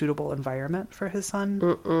 quote, suitable environment for his son.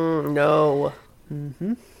 No.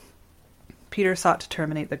 Peter sought to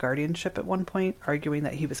terminate the guardianship at one point, arguing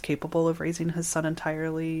that he was capable of raising his son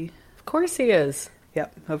entirely. Of course he is.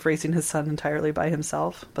 Yep, of raising his son entirely by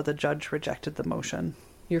himself, but the judge rejected the motion.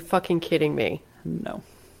 You're fucking kidding me. No.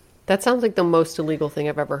 That sounds like the most illegal thing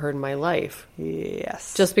I've ever heard in my life.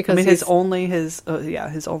 Yes. Just because his only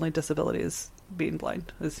disability is being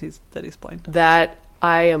blind. He's blind. That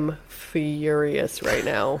I am furious right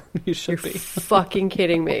now. You should You're be. fucking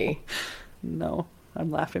kidding me. No, I'm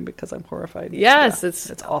laughing because I'm horrified. Yes, Yeah,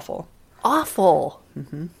 it's awful. Awful.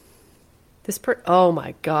 Mm-hmm. Oh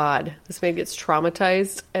my God. This man gets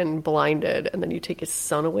traumatized and blinded, and then you take his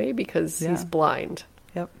son away because he's blind.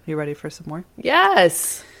 Yep. You ready for some more?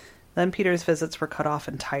 Yes. Then Peter's visits were cut off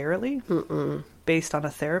entirely, based on a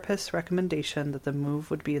therapist's recommendation that the move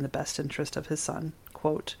would be in the best interest of his son.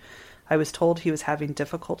 Quote, I was told he was having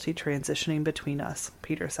difficulty transitioning between us,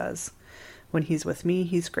 Peter says. When he's with me,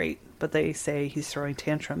 he's great, but they say he's throwing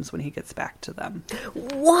tantrums when he gets back to them.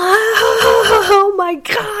 Wow! Oh my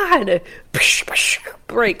God!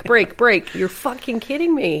 Break. You're fucking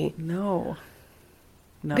kidding me. No.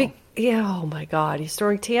 Yeah, oh my God. He's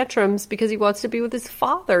throwing tantrums because he wants to be with his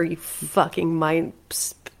father, you fucking mind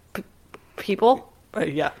people.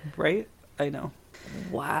 Yeah, right? I know.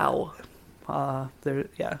 Wow.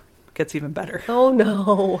 Gets even better. Oh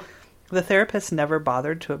no. The therapist never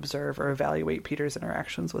bothered to observe or evaluate Peter's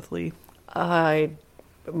interactions with Lee. I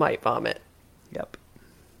might vomit. Yep.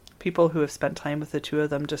 People who have spent time with the two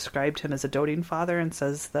of them described him as a doting father and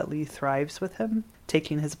says that Lee thrives with him,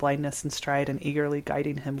 taking his blindness in stride and eagerly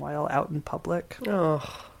guiding him while out in public.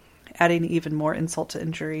 Oh. Adding even more insult to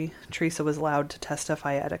injury, Teresa was allowed to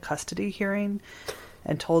testify at a custody hearing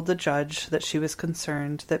and told the judge that she was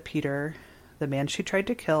concerned that Peter, the man she tried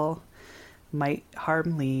to kill, might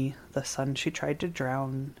harm Lee, the son she tried to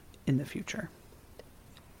drown, in the future.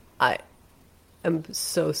 I am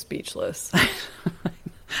so speechless.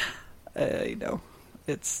 I know.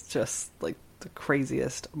 It's just like the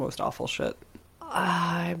craziest, most awful shit.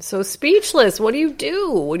 I'm so speechless. What do you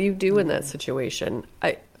do? What do you do in that situation?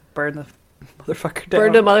 Burn the motherfucker down.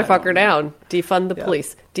 Burn the motherfucker down. Defund the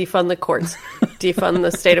police. Defund the courts. Defund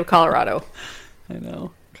the state of Colorado. I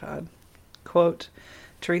know. God. Quote,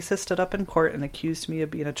 Teresa stood up in court and accused me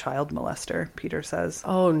of being a child molester, Peter says.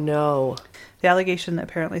 Oh, no. The allegation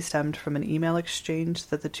apparently stemmed from an email exchange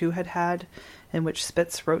that the two had had, in which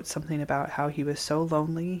Spitz wrote something about how he was so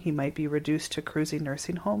lonely he might be reduced to cruising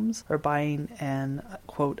nursing homes or buying an,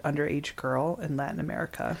 quote, underage girl in Latin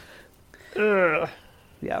America. Ugh.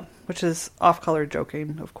 Yeah, which is off-color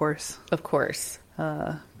joking, of course. Of course.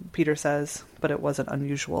 Peter says, but it wasn't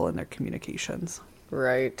unusual in their communications.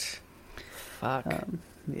 Right. Fuck.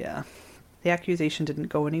 Yeah. The accusation didn't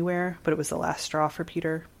go anywhere, but it was the last straw for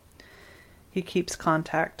Peter. He keeps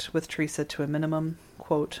contact with Teresa to a minimum.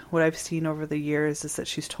 Quote, what I've seen over the years is that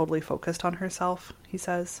she's totally focused on herself, he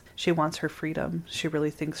says. She wants her freedom. She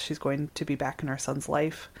really thinks she's going to be back in our son's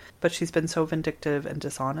life. But she's been so vindictive and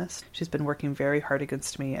dishonest. She's been working very hard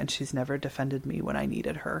against me, and she's never defended me when I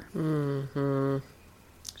needed her. Mm-hmm.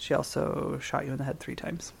 She also shot you in the head 3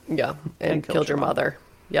 times. Yeah, and killed your mother.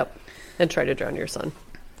 Yep. And tried to drown your son.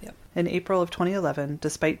 Yep. In April of 2011,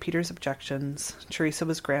 despite Peter's objections, Teresa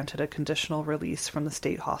was granted a conditional release from the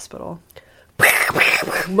state hospital.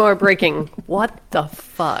 More breaking. What the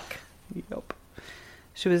fuck? Yep.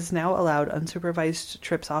 She was now allowed unsupervised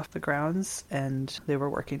trips off the grounds, and they were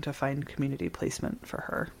working to find community placement for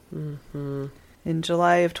her. Mm-hmm. In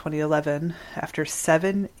July of 2011, after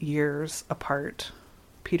 7 years apart,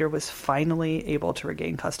 Peter was finally able to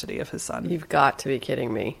regain custody of his son. You've got to be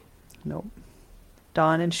kidding me. Nope.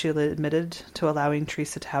 Dawn and Sheila admitted to allowing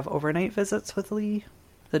Teresa to have overnight visits with Lee.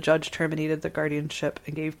 The judge terminated the guardianship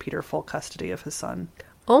and gave Peter full custody of his son.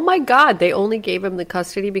 Oh my God, they only gave him the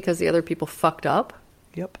custody because the other people fucked up?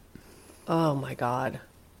 Yep. Oh my God.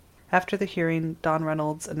 After the hearing, Don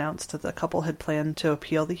Reynolds announced that the couple had planned to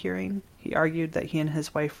appeal the hearing. He argued that he and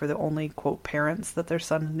his wife were the only, quote, parents that their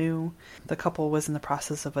son knew. The couple was in the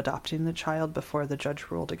process of adopting the child before the judge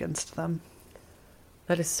ruled against them.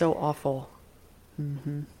 That is so awful.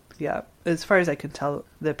 Mm-hmm. Yeah, as far as I can tell,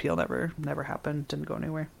 the appeal never happened, didn't go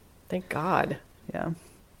anywhere. Thank God. Yeah.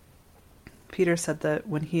 Peter said that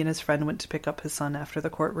when he and his friend went to pick up his son after the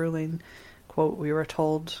court ruling, quote, we were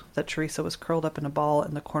told that Teresa was curled up in a ball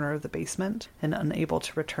in the corner of the basement and unable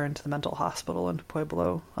to return to the mental hospital in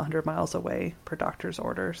Pueblo, 100 miles away, per doctor's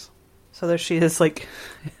orders. So there she is, like,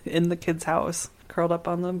 in the kid's house, curled up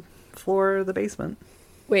on the floor of the basement.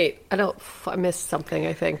 Wait, I missed something,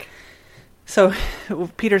 I think. So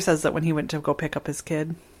Peter says that when he went to go pick up his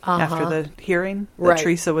kid after the hearing, that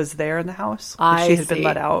Teresa was there in the house. She had been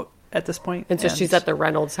let out at this point. And so she's at the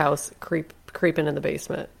Reynolds house creeping in the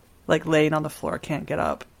basement. Like laying on the floor, can't get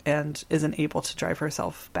up, and isn't able to drive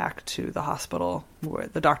herself back to the hospital where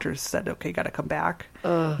the doctors said, okay, got to come back.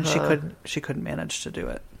 And she couldn't manage to do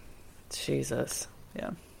it. Jesus.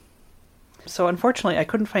 Yeah. So unfortunately, I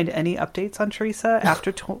couldn't find any updates on Teresa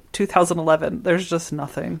after 2011. There's just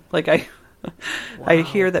nothing. Like I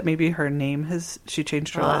hear that maybe her name she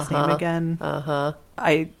changed her last name again.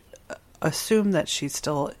 I assume that she's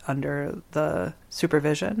still under the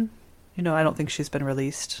supervision. You know, I don't think she's been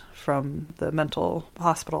released from the mental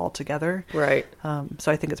hospital altogether. Right.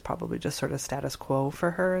 So I think it's probably just sort of status quo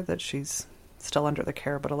for her, that she's still under the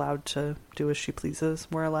care but allowed to do as she pleases,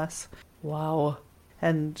 more or less. Wow.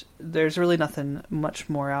 And there's really nothing much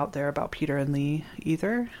more out there about Peter and Lee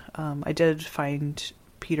either. I did find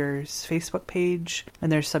Peter's Facebook page,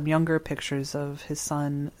 and there's some younger pictures of his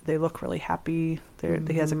son. They look really happy.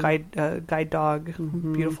 He has a guide dog,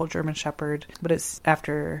 beautiful German Shepherd. But it's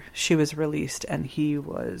after she was released and he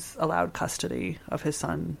was allowed custody of his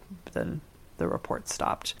son, then the report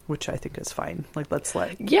stopped, which I think is fine. Like, let's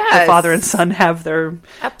let the father and son have their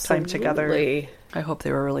time together. I hope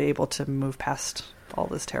they were really able to move past all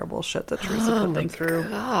this terrible shit that Teresa put them through.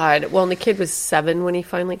 God. Well, and the kid was 7 when he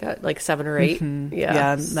finally got, like 7 or 8. Mm-hmm.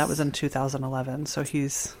 Yeah, and that was in 2011. So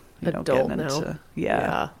he's adult getting now.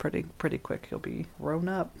 Into pretty quick. He'll be grown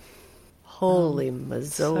up. Holy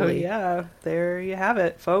mazzoli. So yeah, there you have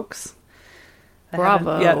it, folks.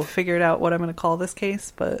 Bravo. I haven't yet figured out what I'm going to call this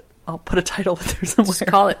case, but I'll put a title with there somewhere. Just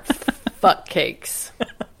call it Fuck Cakes.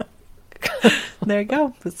 There you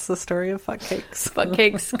go. It's the story of Fuck Cakes. Fuck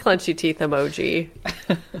Cakes, clenchy teeth emoji.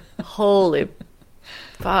 Holy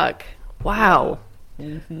fuck. Wow.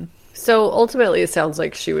 Mm-hmm. So ultimately, it sounds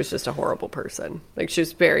like she was just a horrible person. Like, she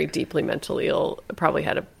was very deeply mentally ill, probably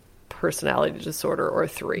had a personality disorder or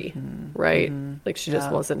 3, right? Mm-hmm. Like, she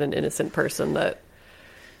just wasn't an innocent person that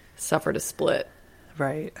suffered a split.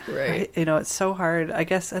 Right. You know, it's so hard, I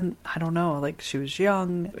guess, and I don't know, like, she was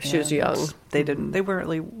young. They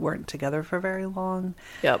weren't together for very long.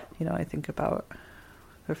 Yep. You know, I think about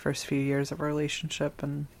the first few years of a relationship,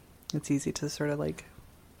 and it's easy to sort of, like,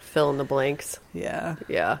 fill in the blanks. Yeah.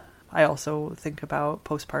 Yeah. I also think about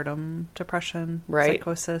postpartum depression,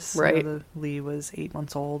 psychosis. Right. You know, Lee was 8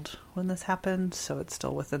 months old when this happened, so it's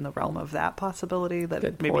still within the realm of that possibility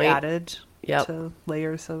that maybe added to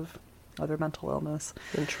layers of other mental illness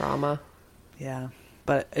and trauma. Yeah,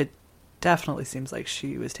 but it definitely seems like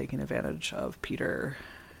she was taking advantage of Peter,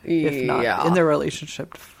 if not in their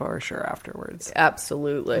relationship, for sure afterwards.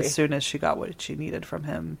 Absolutely. As soon as she got what she needed from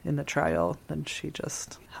him in the trial, then she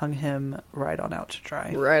just hung him right on out to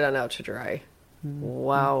dry. Mm-hmm.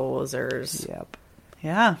 Wowzers. Yep.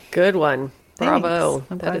 Yeah. Good one. Thanks. Bravo.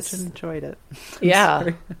 I'm glad you enjoyed it. Yeah.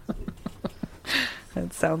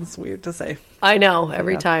 It sounds weird to say. I know.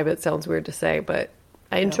 Every time it sounds weird to say, but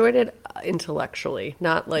I enjoyed it intellectually,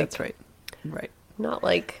 not like... That's right. Right. Not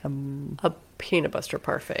like a peanut butter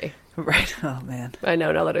parfait. Right. Oh, man. I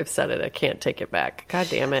know, now that I've said it, I can't take it back. God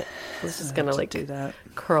damn it. I was just going to do that.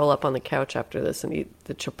 Curl up on the couch after this and eat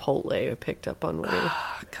the Chipotle I picked up on Winnie.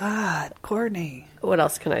 Oh, God. Courtney. What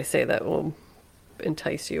else can I say that will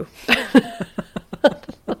entice you?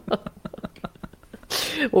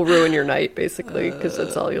 Will ruin your night, basically, because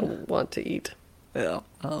that's all you'll want to eat. Yeah.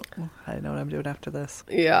 Oh, I know what I'm doing after this.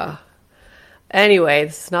 Yeah. Anyway,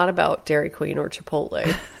 this is not about Dairy Queen or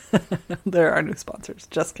Chipotle. There are no sponsors.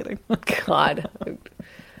 Just kidding. God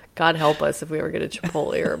help us if we ever get a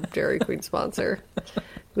Chipotle or a Dairy Queen sponsor.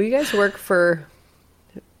 Will you guys work for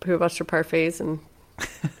peanut butter parfaits and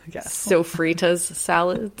sofritas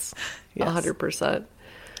salads? Yes. 100%.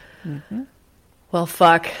 Mm-hmm. Well,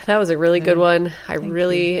 fuck. That was a really good one. I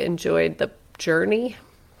really enjoyed the journey,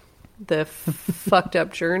 the fucked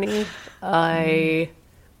up journey. I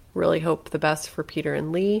really hope the best for Peter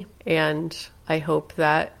and Lee, and I hope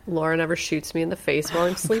that Laura never shoots me in the face while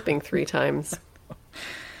I'm sleeping 3 times.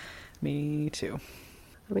 Me too.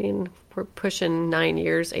 I mean, we're pushing 9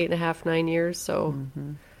 years, 8.5, 9 years, so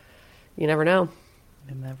you never know.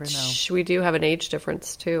 You never know. We do have an age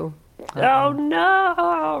difference, too. Oh,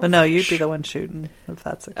 no. But no, you'd be the one shooting, if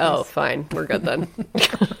that's the case. Oh, fine. We're good then.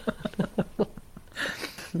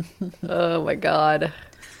 Oh, my God.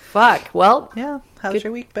 Fuck. Well. Yeah. How's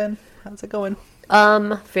your week been? How's it going?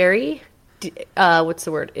 Very, what's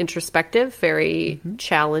the word? Introspective, very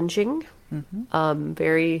challenging,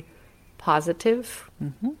 very positive.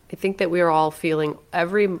 I think that we are all feeling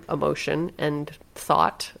every emotion and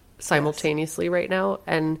thought simultaneously right now,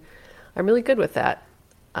 and I'm really good with that.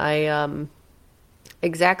 I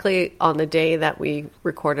exactly on the day that we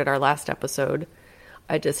recorded our last episode,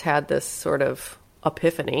 I just had this sort of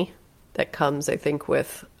epiphany that comes, I think,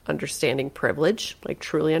 with understanding privilege, like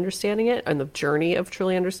truly understanding it, and the journey of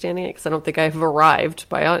truly understanding it, because I don't think I've arrived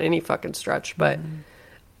by any fucking stretch, but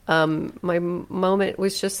my moment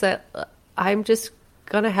was just that I'm just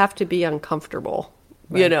gonna have to be uncomfortable,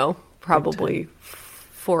 you know, probably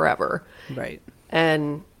forever. Right.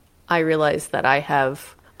 And I realized that I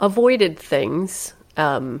have avoided things,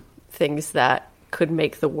 things that could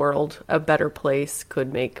make the world a better place,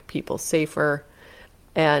 could make people safer.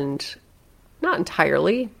 And not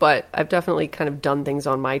entirely, but I've definitely kind of done things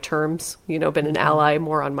on my terms, been an ally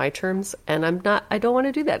more on my terms. And I don't want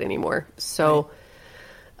to do that anymore. So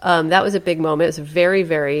that was a big moment. It was very,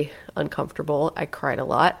 very uncomfortable. I cried a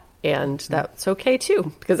lot. And that's okay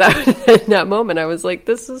too, because in that moment I was like,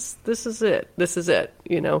 this is it. This is it,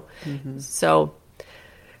 So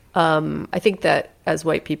I think that as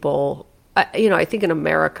white people, I think in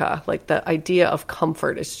America, like the idea of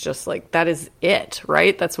comfort is just like, that is it,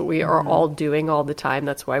 right? That's what we are all doing all the time.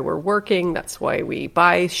 That's why we're working. That's why we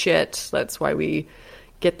buy shit. That's why we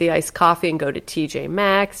get the iced coffee and go to TJ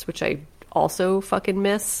Maxx, which I also fucking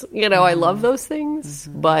miss. I love those things,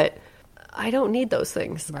 but I don't need those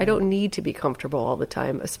things. Right. I don't need to be comfortable all the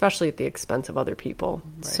time, especially at the expense of other people.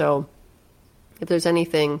 Right. So if there's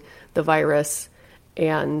anything the virus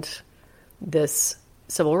and this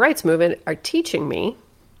civil rights movement are teaching me,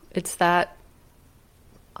 it's that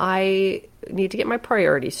I need to get my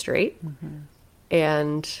priorities straight,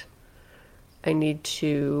 and I need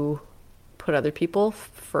to put other people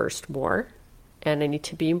first more, and I need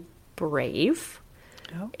to be brave.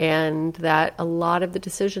 And that a lot of the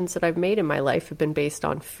decisions that I've made in my life have been based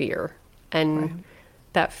on fear. And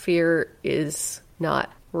that fear is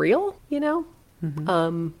not real,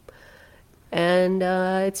 And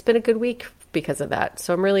it's been a good week because of that.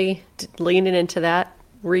 So I'm really leaning into that,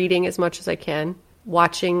 reading as much as I can,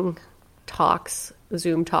 watching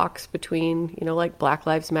Zoom talks between, like Black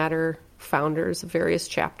Lives Matter founders of various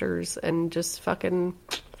chapters, and just fucking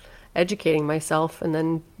educating myself, and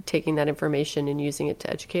then taking that information and using it to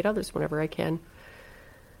educate others whenever I can.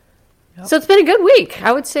 Yep. So it's been a good week.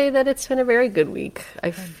 I would say that it's been a very good week.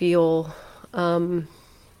 I feel, I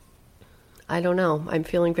don't know, I'm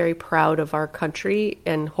feeling very proud of our country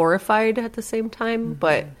and horrified at the same time,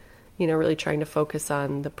 but, really trying to focus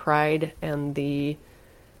on the pride and the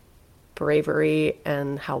bravery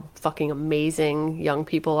and how fucking amazing young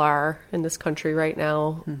people are in this country right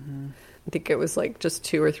now. I think it was like just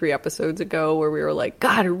 2 or 3 episodes ago where we were like,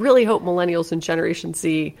 God, I really hope millennials and Generation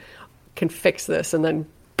Z can fix this. And then,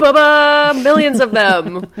 millions of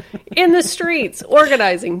them in the streets,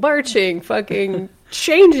 organizing, marching, fucking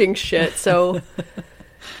changing shit. So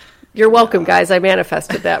you're welcome, guys. I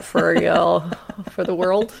manifested that for y'all, for the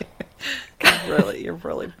world.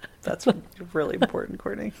 That's really important,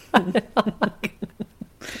 Courtney.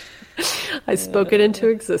 I spoke it into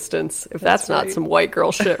existence. If that's not some white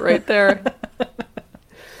girl shit right there.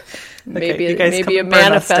 Maybe you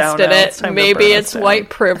manifested it. Maybe it's white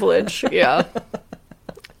privilege. Yeah.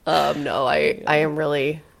 No, I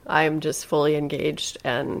am just fully engaged,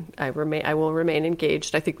 and I will remain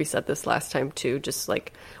engaged. I think we said this last time too, just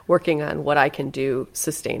like working on what I can do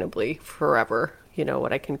sustainably forever,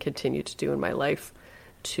 what I can continue to do in my life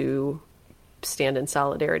to stand in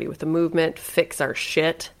solidarity with the movement, fix our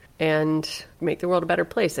shit, and make the world a better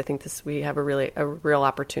place. I think we have a real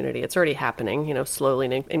opportunity. It's already happening, slowly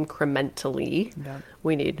and incrementally. Yeah.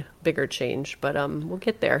 We need bigger change, but we'll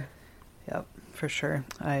get there. Yep, for sure.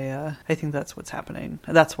 I think that's what's happening.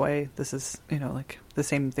 That's why this is, like the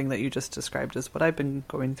same thing that you just described is what I've been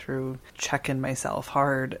going through, checking myself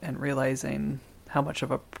hard and realizing how much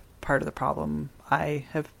of a part of the problem I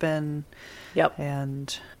have been. Yep.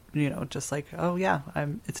 And just like, oh yeah,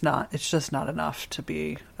 it's just not enough to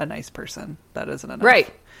be a nice person. That isn't enough.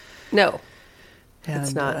 Right. No, and,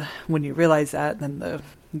 it's not. When you realize that, then the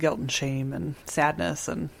guilt and shame and sadness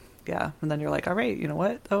and then you're like, all right, you know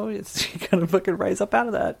what? Oh, you gotta fucking rise up out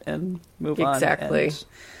of that and move on. Exactly. And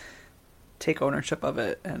take ownership of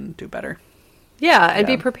it and do better. Yeah, and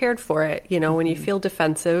be prepared for it. When you feel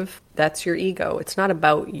defensive, that's your ego. It's not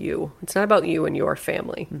about you. It's not about you and your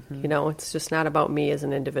family. It's just not about me as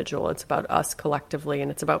an individual. It's about us collectively, and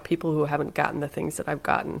it's about people who haven't gotten the things that I've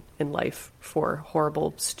gotten in life for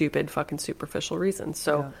horrible, stupid, fucking superficial reasons.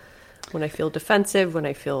 So when I feel defensive, when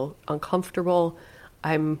I feel uncomfortable,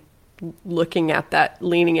 I'm looking at that,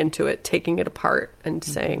 leaning into it, taking it apart, and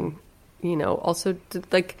saying, also,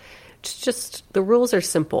 like, just the rules are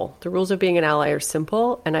simple. The rules of being an ally are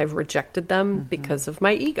simple, and I've rejected them because of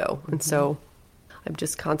my ego. And so I'm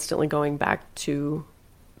just constantly going back to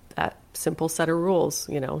that simple set of rules.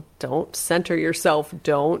 Don't center yourself.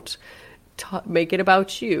 Don't make it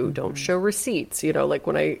about you. Don't show receipts. Like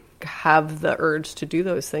when I have the urge to do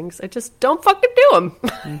those things, I just don't fucking do them.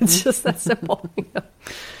 It's just that simple.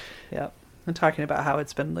 Yeah. And talking about how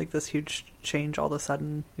it's been like this huge change all of a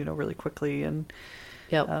sudden, really quickly. And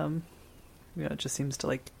it just seems to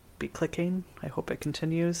like be clicking. I hope it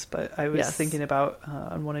continues. But I was thinking about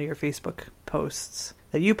on one of your Facebook posts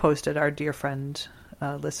that you posted, our dear friend,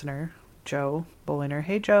 listener, Joe Bollinger.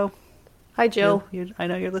 Hey, Joe. Hi, Joe. I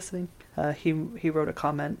know you're listening. He wrote a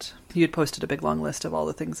comment. You had posted a big long list of all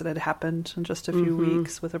the things that had happened in just a few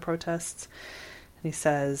weeks with the protests. And he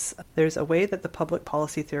says, there's a way that the public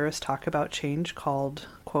policy theorists talk about change called,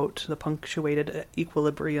 quote, the punctuated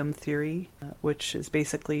equilibrium theory, which is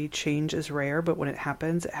basically change is rare, but when it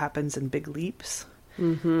happens in big leaps.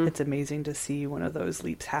 Mm-hmm. It's amazing to see one of those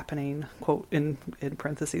leaps happening, quote, in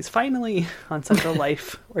parentheses, finally, on such a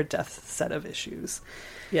life or death set of issues.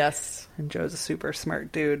 Yes. And Joe's a super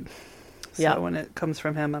smart dude. So when it comes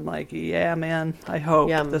from him, I'm like, yeah, man, I hope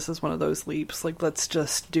this is one of those leaps. Like, let's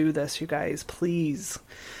just do this, you guys, please.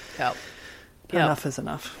 Yep. Enough is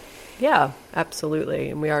enough. Yeah,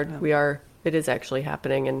 absolutely. And we are, it is actually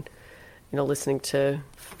happening. And, listening to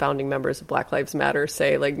founding members of Black Lives Matter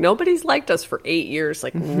say, like, nobody's liked us for 8 years.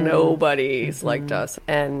 Like, nobody's liked us.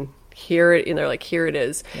 And here it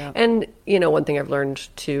is. Yeah. And, one thing I've learned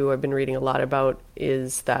too, I've been reading a lot about,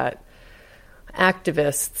 is that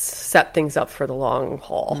activists set things up for the long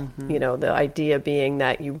haul. The idea being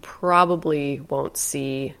that you probably won't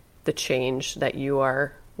see the change that you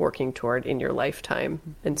are working toward in your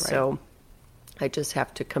lifetime. And so I just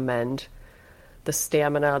have to commend the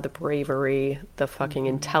stamina, the bravery, the fucking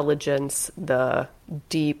intelligence, the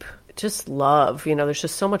deep just love. There's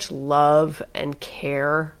just so much love and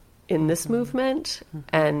care in this movement.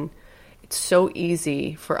 And it's so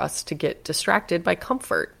easy for us to get distracted by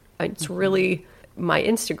comfort. It's really, my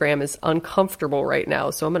Instagram is uncomfortable right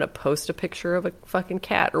now, so I'm going to post a picture of a fucking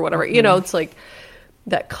cat or whatever. It's like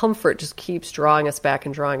that comfort just keeps drawing us back.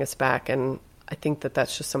 And I think that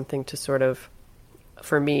that's just something to sort of,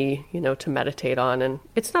 for me, to meditate on. And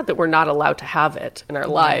it's not that we're not allowed to have it in our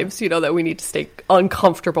lives, that we need to stay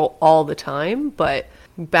uncomfortable all the time, but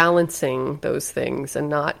balancing those things and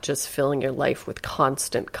not just filling your life with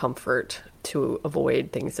constant comfort to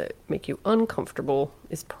avoid things that make you uncomfortable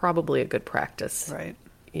is probably a good practice. Right.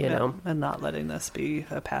 And not letting this be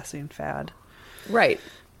a passing fad. Right.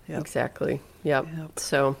 Yep. Exactly. Yep.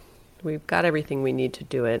 So we've got everything we need to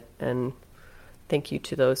do it. And thank you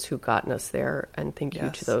to those who've gotten us there. And thank you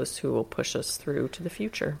to those who will push us through to the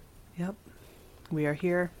future. Yep. We are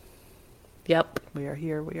here. Yep. We are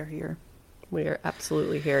here. We are here. We are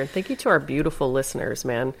absolutely here. And thank you to our beautiful listeners,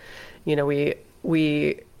 man.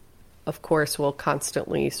 We of course, will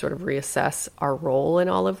constantly sort of reassess our role in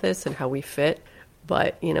all of this and how we fit.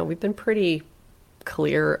 But, we've been pretty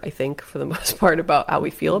clear, I think, for the most part, about how we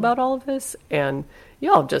feel about all of this. And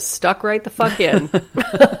y'all just stuck right the fuck in.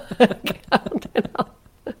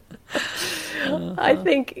 I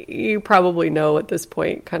think you probably know at this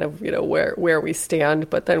point kind of, where we stand,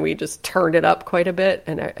 but then we just turned it up quite a bit.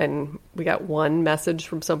 And we got one message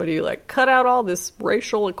from somebody like, cut out all this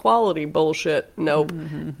racial equality bullshit. Nope.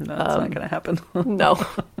 No, that's not going to happen. No.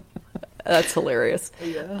 That's hilarious.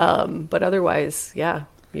 Yeah. But otherwise,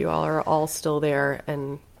 you all are all still there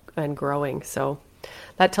and growing. So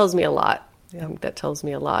that tells me a lot. Yeah. I think that tells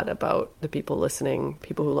me a lot about the people listening,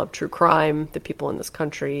 people who love true crime, the people in this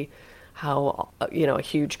country, how, a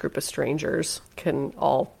huge group of strangers can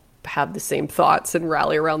all have the same thoughts and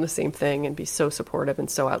rally around the same thing and be so supportive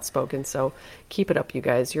and so outspoken. So keep it up, you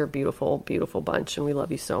guys. You're a beautiful, beautiful bunch, and we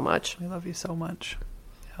love you so much. We love you so much.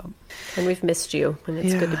 Yep. And we've missed you, and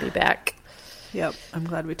it's good to be back. Yep. I'm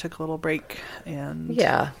glad we took a little break, and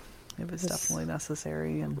it was definitely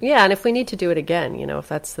necessary. And and if we need to do it again, if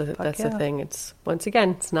that's the thing, it's once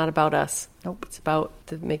again, it's not about us. Nope. It's about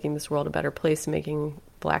making this world a better place, making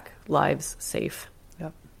Black lives safe.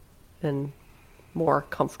 Yep. And more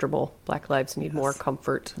comfortable. Black lives need more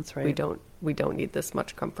comfort. That's right. We don't need this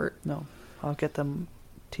much comfort. No. I'll get them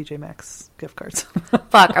TJ Maxx gift cards.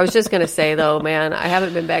 Fuck, I was just gonna say though, man, I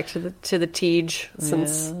haven't been back to the TJ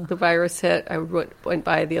since the virus hit. I went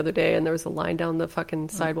by the other day and there was a line down the fucking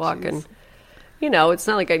sidewalk, and it's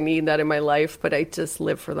not like I need that in my life, but I just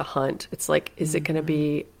live for the hunt. It's like, is it gonna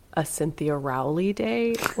be a Cynthia Rowley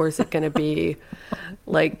day, or is it gonna be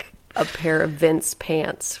like a pair of Vince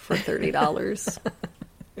pants for $30?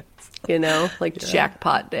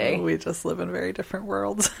 Jackpot day. We just live in very different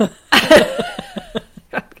worlds.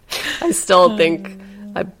 I still think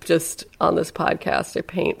I'm just on this podcast, I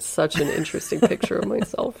paint such an interesting picture of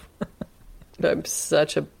myself.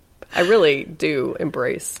 I really do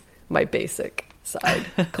embrace my basic side,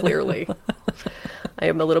 clearly. I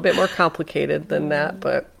am a little bit more complicated than that,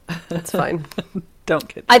 but it's fine.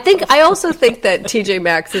 I also think that TJ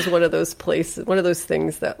Maxx is one of those places, one of those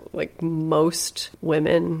things that like most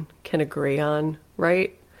women can agree on,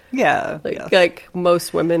 right? Yeah. Like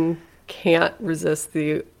most women can't resist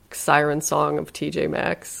the siren song of TJ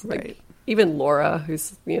Maxx. Like, Right. even Laura,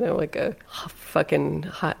 who's, like a fucking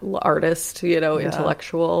hot artist,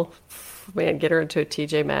 intellectual. Man, get her into a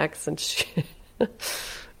TJ Maxx and she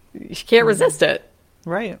can't resist it.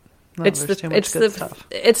 Right. No, It's there's too much good stuff.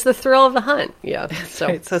 It's the thrill of the hunt. Yeah. So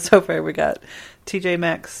Right, so far we got TJ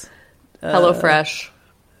Maxx, HelloFresh,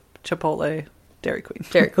 Chipotle, Dairy Queen.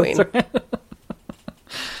 Dairy Queen.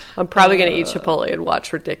 I'm probably going to eat Chipotle and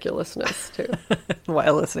watch Ridiculousness too.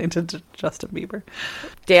 While listening to Justin Bieber.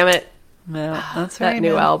 Damn it. No, that's That right,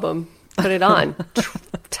 new man. album. Put it on.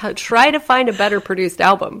 Try to find a better produced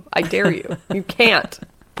album. I dare you. You can't.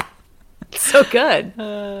 It's so good.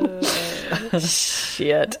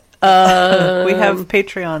 Shit. We have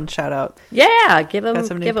Patreon shout out. Yeah, give them. Got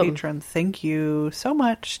some new Give them. patrons. Thank you so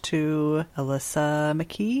much to Alyssa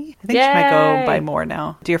McKee. I think she might go by more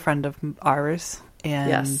now. Dear friend of ours. And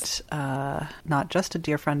Yes. Not just a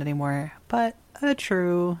dear friend anymore, but a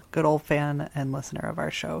true good old fan and listener of our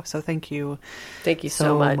show. So thank you. Thank you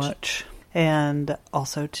so much. And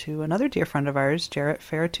also to another dear friend of ours, Jarrett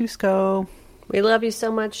Ferratusco. We love you so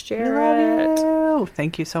much, We love Jared. you.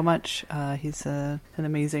 Thank you so much. He's an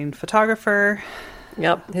amazing photographer.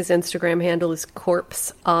 Yep. His Instagram handle is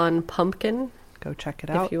Corpse on Pumpkin. Go check it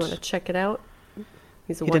out. If you want to check it out.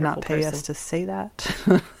 He's a He did wonderful not pay person. us to say that.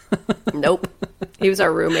 Nope. He was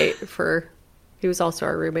our roommate he was also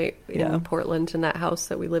our roommate in Yeah. Portland in that house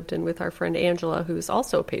that we lived in with our friend Angela, who's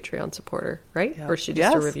also a Patreon supporter, right? Yeah. Or is she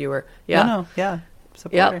just a Yes. reviewer? Yeah. No, yeah.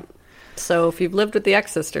 Support Yep. her. So if you've lived with the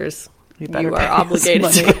X Sisters, You you, better are pay us obligated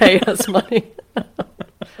money. to pay us money.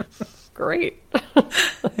 Great.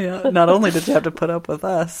 Yeah. Not only did you have to put up with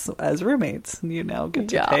us as roommates, you now get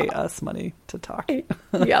to Yeah. pay us money to talk.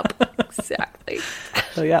 Yep. Exactly.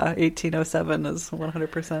 So yeah, 1807 is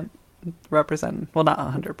 100% represent. Well, not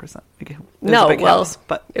 100%. It was No, a big well, house,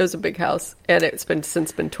 but it was a big house, and it's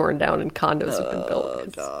since been torn down, and condos have been built.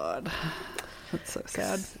 It's God, that's so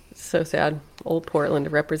sad. so sad. Old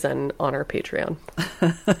Portland representing on our Patreon.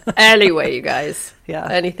 Anyway, you guys. Yeah.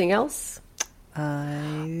 Anything else?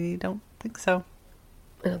 I don't think so.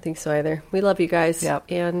 I don't think so either. We love you guys. Yep.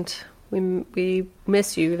 And we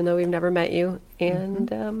miss you, even though we've never met you. And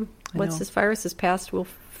once know. this virus is passed, we'll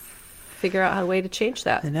figure out a way to change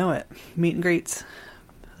that. I know it. Meet and greets,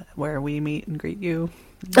 where we meet and greet you.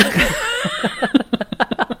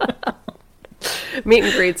 Meet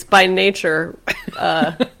and greets by nature.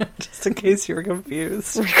 Just in case you were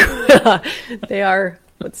confused. They are,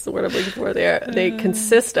 what's the word I'm looking for? They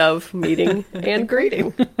consist of meeting and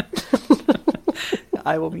greeting.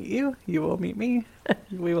 I will meet you. You will meet me.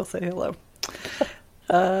 We will say hello.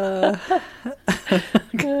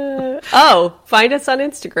 Oh, find us on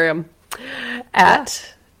Instagram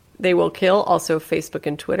at They Will Kill. Also Facebook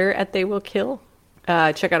and Twitter at They Will Kill.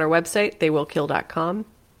 Check out our website, theywillkill.com.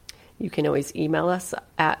 You can always email us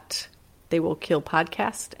at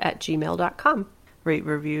theywillkillpodcast@gmail.com. Rate,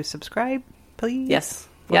 review, subscribe, please. Yes.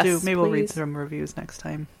 Maybe Yes, we'll read please. some reviews next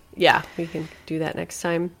time. Yeah, we can do that next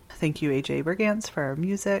time. Thank you, AJ Bergantz, for our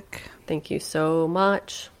music. Thank you so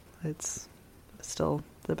much. It's still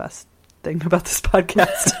the best thing about this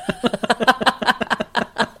podcast.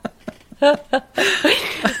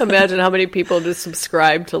 Imagine how many people just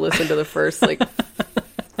subscribe to listen to the first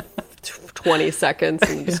 20 seconds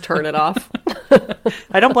and just turn it off.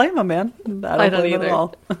 I don't blame him, man. I don't blame him either. at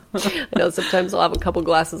all. I know sometimes I'll have a couple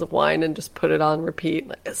glasses of wine and just put it on repeat.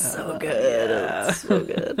 Like, it's so good. Yeah. It's so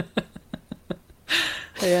good.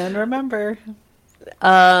 And remember,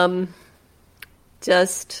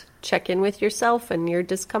 Just check in with yourself and your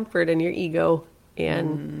discomfort and your ego,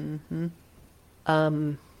 and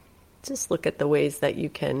just look at the ways that you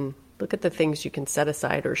can look at the things you can set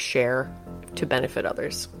aside or share to benefit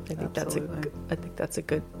others. I think Absolutely. that's a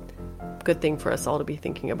good thing for us all to be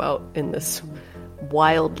thinking about in this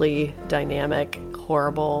wildly dynamic,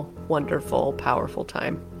 horrible, wonderful, powerful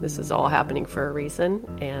time. This is all happening for a reason,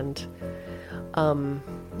 and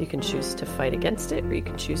you can choose to fight against it, or you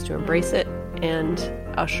can choose to embrace it and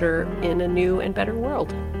usher in a new and better world.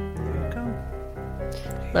 there you go.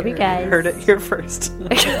 Love you guys. Heard it here first.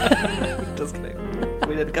 Just kidding.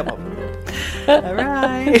 We didn't come up with it. All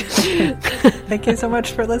right. Thank you so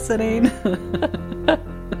much for listening.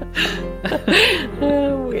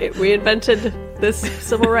 We invented this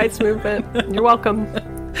civil rights movement. You're welcome.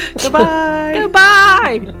 Goodbye.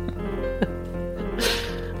 Goodbye.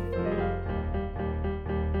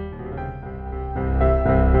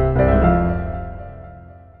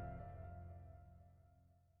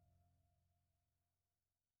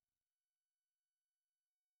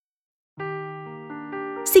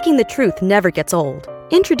 Seeking the truth never gets old.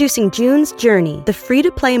 Introducing June's Journey, the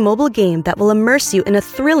free-to-play mobile game that will immerse you in a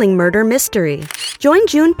thrilling murder mystery. Join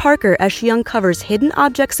June Parker as she uncovers hidden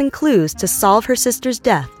objects and clues to solve her sister's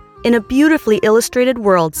death in a beautifully illustrated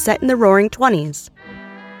world set in the Roaring '20s.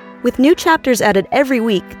 With new chapters added every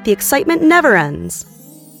week, the excitement never ends.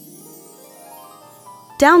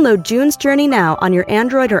 Download June's Journey now on your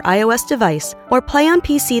Android or iOS device, or play on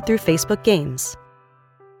PC through Facebook Games.